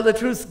 if you tell the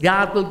truth,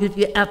 God will give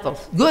you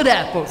apples. Good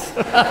apples.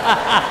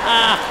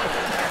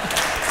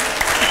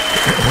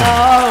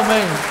 Oh,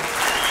 man.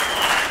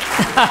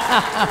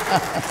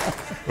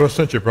 Well,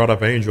 since you brought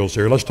up angels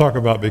here, let's talk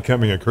about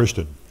becoming a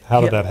Christian.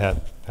 How did that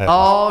happen?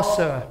 Oh,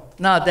 sir.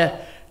 Now,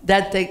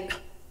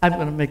 I'm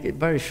going to make it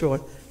very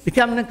short.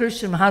 Becoming a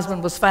Christian, my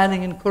husband was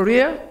fighting in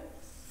Korea.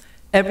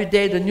 Every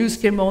day the news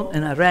came on,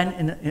 and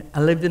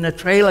I lived in a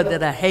trailer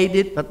that I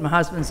hated, but my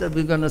husband said,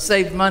 we're going to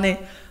save money.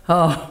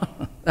 Oh,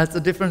 that's a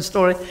different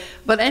story.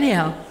 But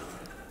anyhow,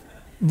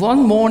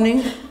 one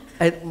morning,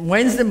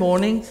 Wednesday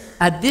morning,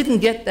 I didn't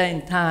get there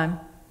in time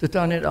to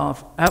turn it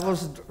off. I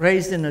was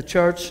raised in a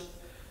church,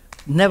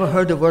 never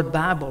heard the word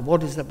Bible.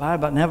 What is the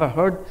Bible? I never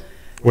heard.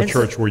 What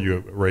church were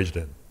you raised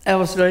in? I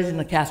was raised in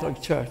a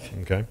Catholic church.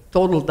 Okay.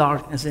 Total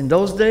darkness. In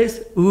those days,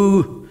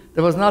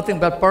 there was nothing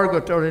but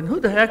purgatory. And who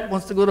the heck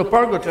wants to go to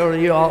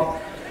purgatory, you all?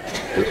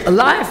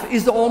 Life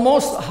is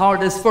almost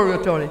hard as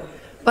purgatory.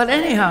 But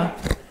anyhow,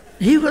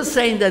 he was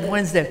saying that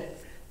Wednesday,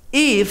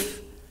 if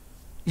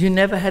you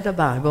never had a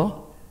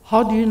Bible,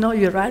 how do you know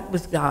you're right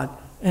with God?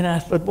 And I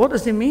thought, what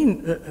does he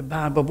mean, a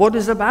Bible? What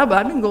is a Bible?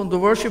 I've been going to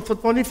worship for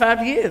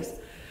 25 years.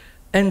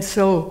 And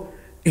so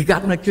it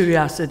got my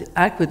curiosity.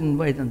 I couldn't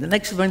wait on the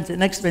next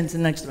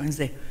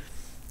Wednesday.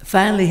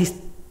 Finally,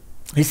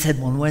 he said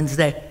one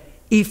Wednesday,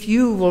 if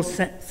you will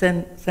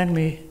send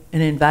me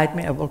and invite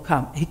me, I will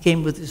come. He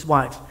came with his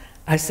wife.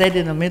 I sat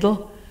in the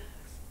middle,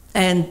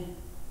 and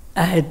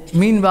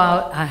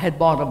meanwhile, I had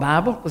bought a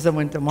Bible because I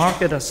went to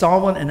market. I saw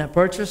one, and I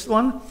purchased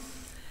one.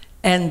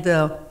 And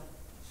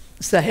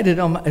so I had it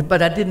on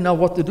but I didn't know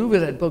what to do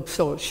with that book.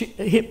 So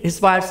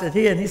his wife said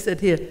here, and he said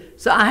here.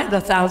 So I had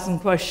 1,000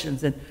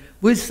 questions, and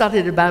we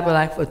studied the Bible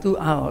like for 2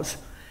 hours.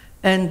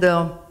 And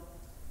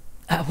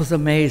I was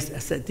amazed. I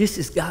said, this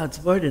is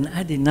God's word, and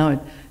I didn't know it.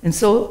 And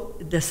so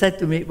they said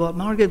to me, well,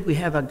 Margit, we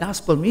have a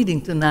gospel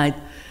meeting tonight.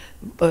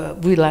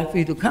 We'd like for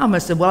you to come. I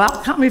said, well,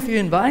 I'll come if you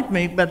invite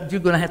me, but you're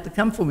going to have to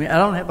come for me. I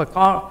don't have a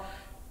car.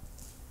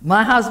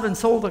 My husband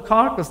sold a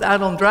car because I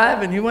don't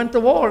drive, and he went to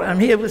war. I'm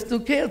here with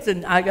 2 kids,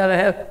 and I got to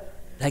have...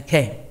 They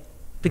came,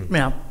 picked me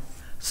up.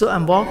 So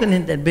I'm walking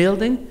in that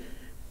building,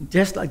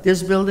 just like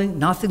this building,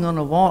 nothing on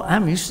the wall.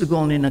 I'm used to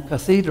going in a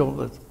cathedral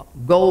with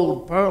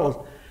gold,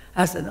 pearls.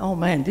 I said, oh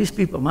man, these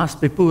people must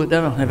be poor. They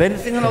don't have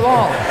anything on the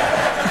wall.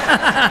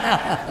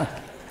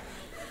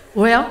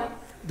 Well,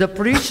 the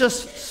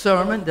preacher's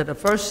sermon, the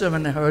first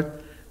sermon I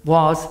heard,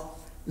 was,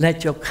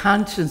 let your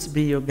conscience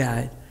be your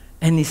guide.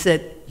 And he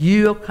said,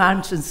 your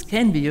conscience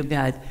can be your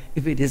guide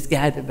if it is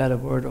guided by the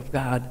word of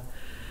God.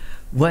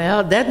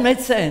 Well, that made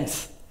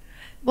sense.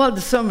 Well,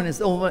 the sermon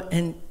is over,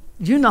 and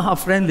you know how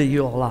friendly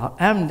you all are.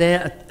 I'm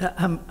there.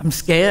 I'm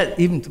scared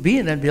even to be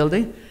in that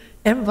building.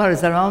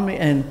 Everybody's around me,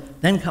 and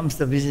then comes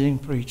the visiting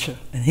preacher.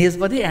 And here's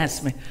what he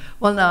asked me.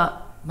 Well,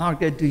 now,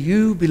 Margaret, do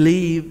you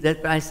believe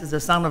that Christ is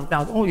the Son of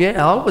God? Oh, yeah,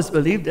 I always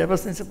believed ever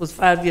since I was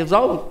 5 years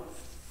old.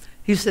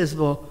 He says,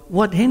 well,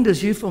 what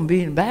hinders you from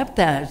being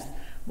baptized?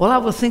 Well, I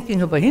was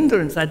thinking of a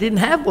hindrance. I didn't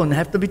have one. I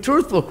have to be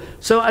truthful.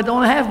 So I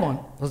don't have one.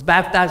 I was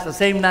baptized the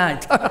same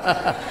night.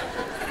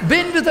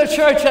 Been to the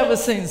church ever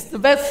since. The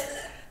best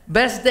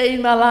Best day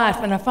in my life,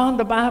 and I found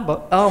the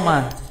Bible. Oh,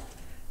 my.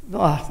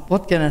 Oh,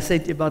 what can I say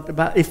to you about the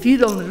Bible? If you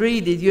don't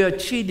read it, you're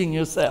cheating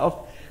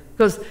yourself.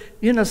 Because,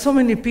 you know, so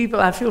many people,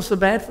 I feel so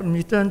bad for them.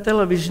 You turn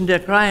television, they're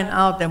crying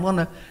out. They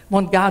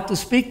want God to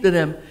speak to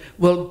them.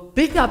 Well,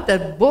 pick up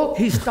that book.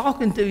 He's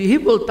talking to you. He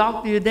will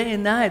talk to you day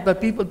and night, but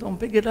people don't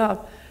pick it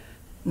up.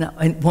 Now,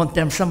 and one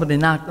time somebody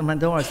knocked on my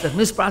door and said,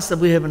 Miss Prosser,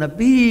 we're having a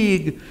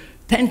big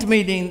tent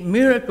meeting,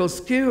 miracles,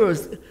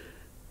 cures.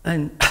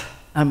 And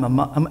I'm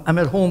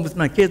at home with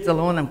my kids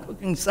alone. I'm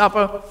cooking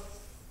supper.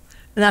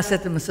 And I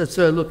said to him, I said,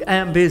 sir, look, I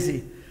am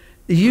busy.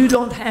 You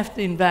don't have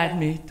to invite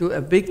me to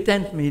a big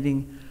tent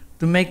meeting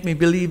to make me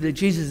believe that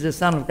Jesus is the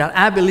Son of God.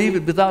 I believe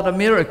it without a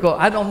miracle.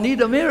 I don't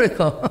need a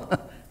miracle.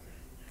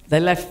 They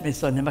left me,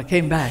 so I never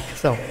came back.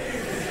 So,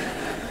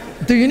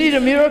 do you need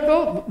a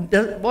miracle?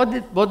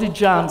 What did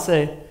John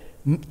say?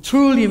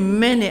 Truly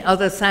many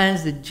other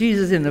signs that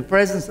Jesus in the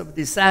presence of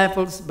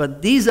disciples,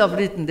 but these are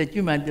written that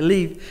you might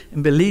believe,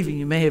 and believing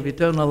you may have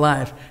eternal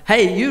life.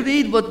 Hey, you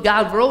read what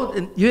God wrote,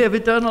 and you have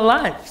eternal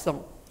life.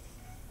 So.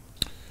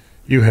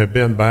 You have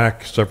been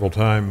back several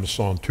times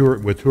on tour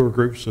with tour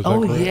groups, is that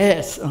correct? Oh,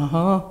 yes,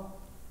 uh-huh.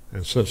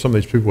 And so some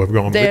of these people have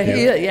gone They're with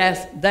you. here,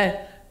 yes.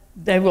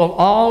 They will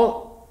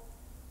all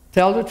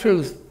tell the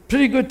truth.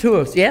 Pretty good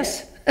tours,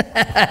 yes?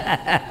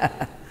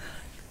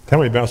 Tell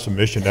me about some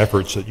mission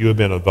efforts that you have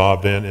been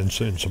involved in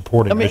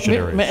supporting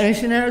missionaries.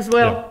 Missionaries,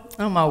 well,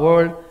 yeah. Oh, my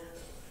word.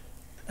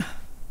 How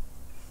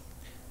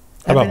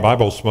about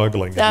Bible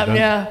smuggling?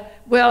 Yeah.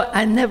 Well,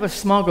 I never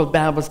smuggled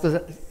Bibles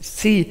because,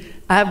 see,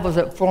 I was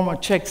a former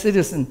Czech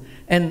citizen,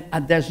 and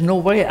there's no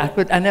way I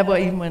could. I never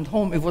even went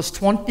home. It was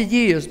 20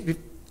 years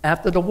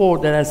after the war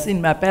that I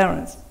seen my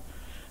parents.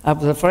 I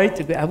was afraid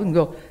to go. I wouldn't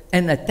go.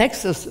 And a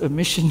Texas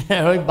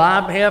missionary,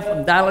 Bob here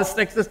from Dallas,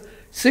 Texas,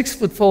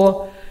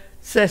 6'4",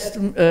 says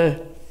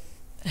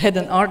had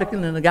an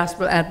article in the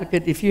Gospel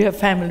Advocate, if you have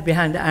family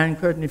behind the Iron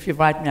Curtain, if you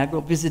write me, I go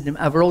visit him.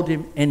 I wrote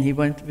him, and he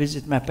went to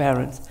visit my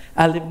parents.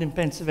 I lived in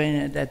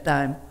Pennsylvania at that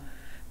time.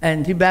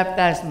 And he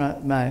baptized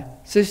my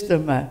sister,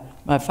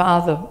 my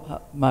father,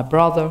 my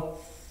brother,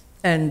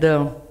 and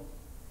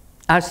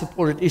I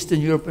supported Eastern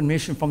European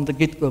Mission from the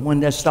get-go when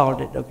they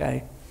started,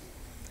 okay?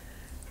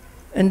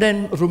 And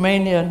then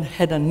Romania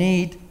had a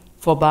need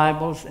for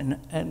Bibles,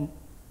 and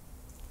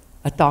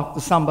I talked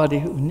to somebody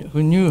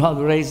who knew how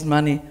to raise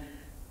money,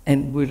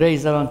 and we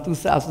raised around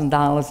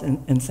 $2,000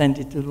 and sent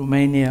it to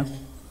Romania.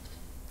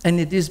 And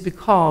it is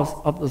because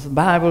of those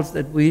Bibles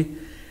that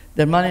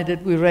the money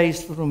that we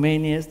raised for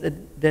Romania is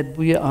that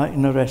we are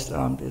in a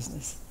restaurant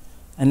business.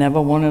 I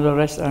never wanted a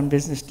restaurant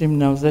business. Tim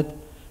knows it.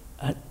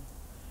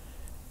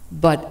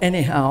 But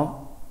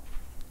anyhow,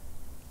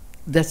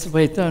 that's the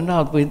way it turned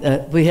out.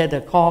 We had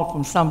a call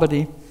from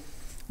somebody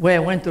where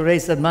I went to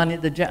raise that money.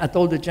 I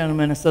told the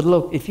gentleman, I said,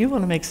 look, if you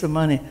want to make some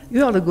money,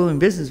 you ought to go in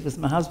business with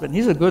my husband.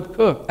 He's a good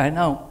cook, I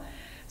know.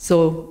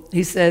 So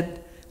he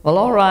said, well,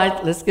 all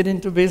right, let's get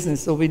into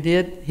business. So we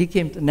did. He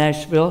came to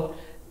Nashville.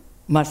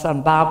 My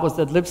son Bob was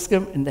at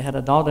Lipscomb, and they had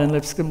a daughter in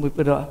Lipscomb. We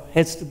put our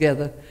heads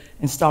together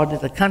and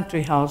started a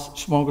country house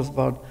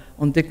smorgasbord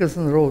on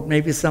Dickerson Road.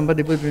 Maybe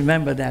somebody would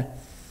remember that.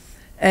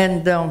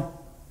 And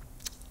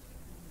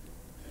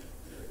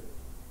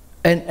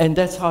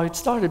that's how it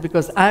started,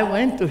 because I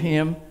went to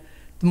him,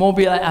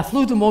 I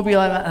flew to Mobile,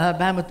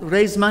 Alabama to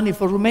raise money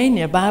for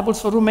Romania,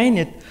 Bibles for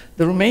Romania.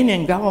 The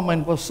Romanian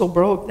government was so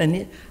broke,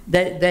 and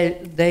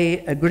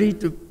they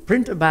agreed to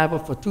print a Bible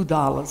for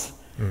 $2.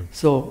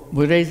 So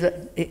we raised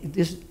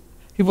this.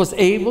 He was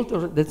able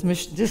to.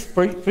 This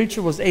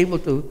preacher was able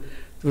to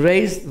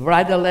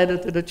write a letter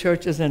to the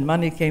churches, and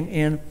money came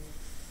in.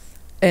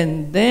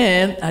 And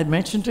then I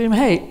mentioned to him,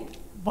 "Hey,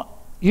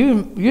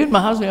 you and my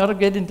husband ought to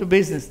get into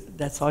business."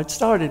 That's how it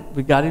started.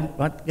 We got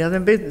together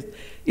in business.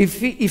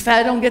 If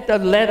I don't get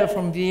that letter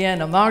from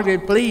Vienna,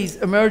 Margaret, please,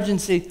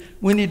 emergency,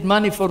 we need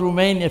money for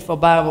Romania for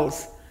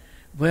Bibles.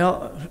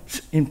 Well,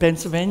 in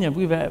Pennsylvania,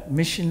 we were a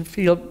mission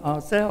field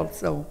ourselves,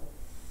 so.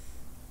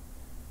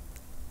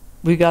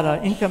 We got our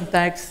income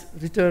tax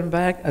return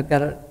back. I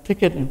got a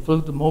ticket and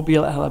flew to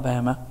Mobile,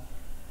 Alabama.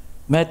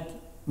 Met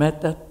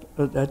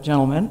that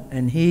gentleman,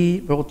 and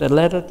he wrote a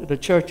letter to the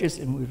churches,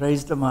 and we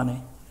raised the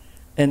money.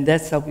 And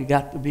that's how we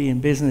got to be in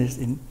business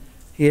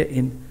here.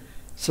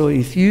 So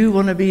if you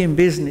want to be in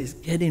business,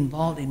 get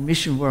involved in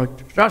mission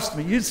work. Trust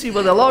me, you'll see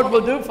what the Lord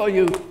will do for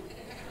you.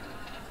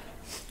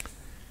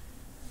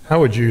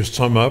 How would you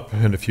sum up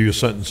in a few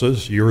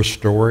sentences your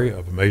story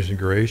of amazing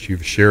grace?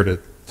 You've shared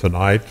it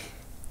tonight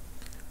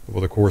over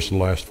the course of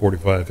the last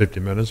 45, 50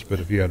 minutes, but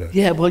if you had to...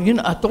 Yeah, well, you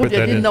know, I told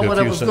you I didn't know what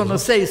I was going to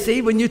say.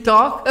 See, when you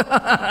talk?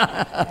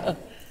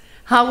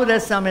 How would I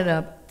sum it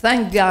up?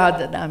 Thank God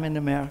that I'm in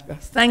America.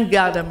 Thank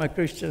God I'm a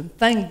Christian.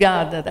 Thank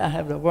God that I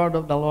have the word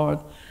of the Lord.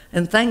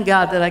 And thank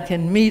God that I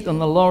can meet on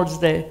the Lord's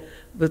Day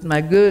with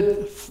my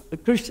good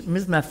Christian,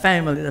 with my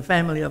family, the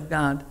family of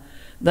God.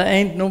 There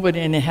ain't nobody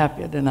any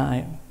happier than I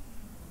am.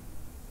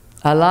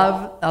 I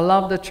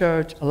love the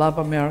church. I love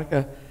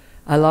America.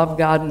 I love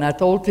God, and I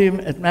told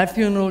him at my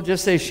funeral,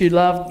 just say she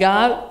loved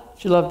God,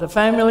 she loved the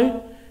family,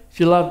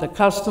 she loved the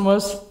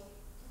customers,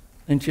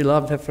 and she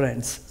loved her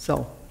friends.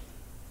 So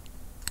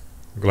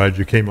I'm glad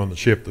you came on the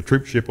ship, the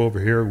troop ship over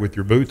here with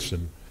your boots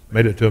and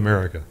made it to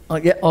America. oh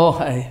yeah, oh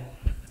hey.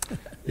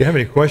 You have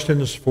any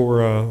questions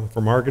for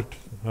Margit?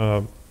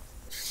 I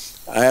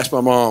asked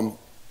my mom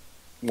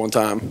one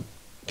time,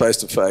 face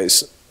to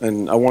face,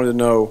 and I wanted to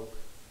know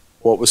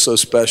what was so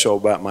special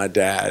about my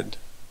dad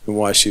and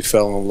why she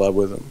fell in love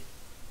with him.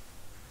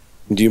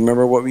 Do you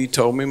remember what you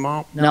told me,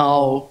 Mom?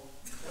 No.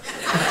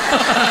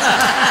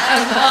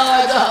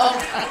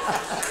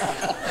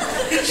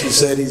 She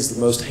said he's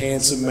the most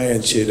handsome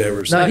man she had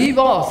ever seen. No, he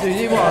was.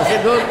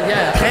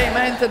 Yeah,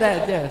 amen to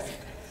that, yes.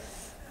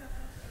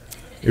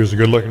 He was a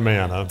good-looking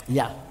man, huh?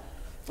 Yeah.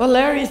 Well,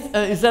 Larry,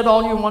 is that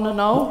all you want to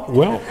know?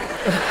 Well,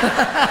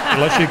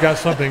 unless you got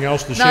something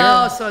else to share.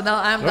 No, so no,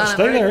 I'm No, gonna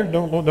stay there.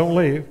 Don't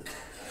leave.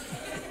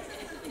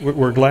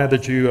 We're glad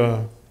that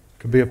you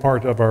could be a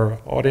part of our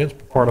audience,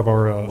 part of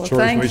our Well, Stories of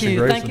thank Amazing you.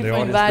 Grace, Thank and you the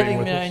for audience being inviting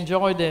with me. I us.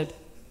 enjoyed it.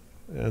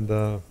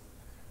 And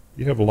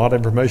you have a lot of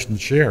information to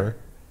share.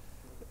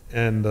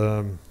 And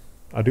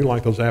I do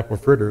like those apple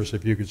fritters.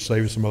 If you could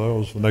save some of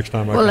those the next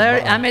time I Well, come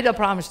Larry, by. I made a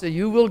promise to you.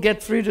 You will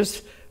get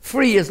fritters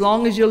free as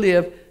long as you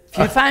live. If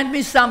you find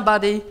me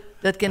somebody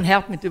that can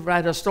help me to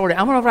write a story,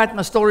 I'm going to write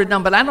my story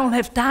down, but I don't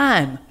have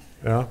time.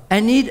 Yeah. I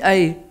need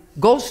a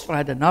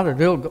ghostwriter, not a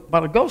real,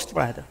 but a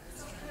ghostwriter.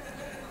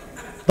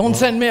 Don't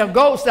send me a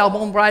ghost, I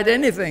won't write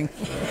anything.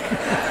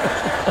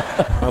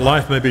 My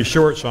life may be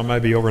short, so I may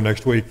be over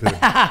next week.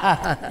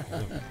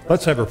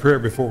 Let's have a prayer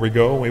before we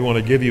go. We want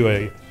to give you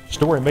a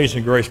Story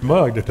Amazing Grace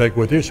mug to take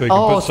with you so you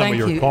can put some of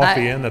your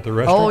coffee in at the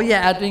restaurant. Oh,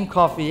 yeah, I drink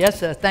coffee. Yes,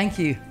 sir. Thank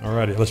you. All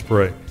righty, let's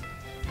pray.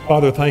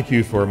 Father, thank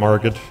you for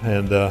Margit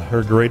and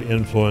her great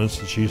influence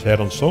that she's had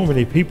on so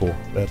many people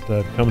that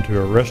come to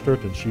her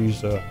restaurant and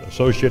she's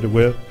associated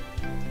with.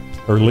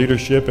 Her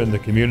leadership in the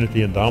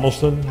community in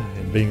Donaldson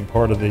and being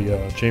part of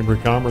the Chamber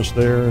of Commerce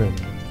there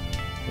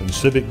and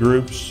civic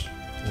groups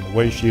and the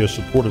way she has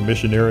supported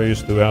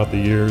missionaries throughout the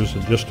years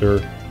and just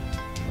her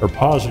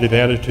positive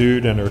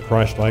attitude and her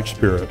Christ-like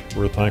spirit.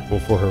 We're thankful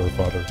for her,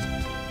 Father.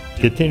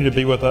 Continue to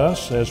be with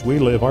us as we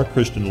live our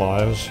Christian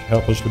lives.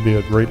 Help us to be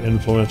a great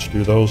influence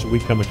to those that we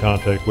come in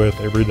contact with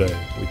every day.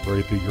 We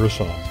pray through your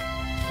Son.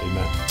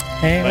 Amen.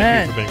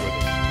 Amen. Thank you for being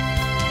with us.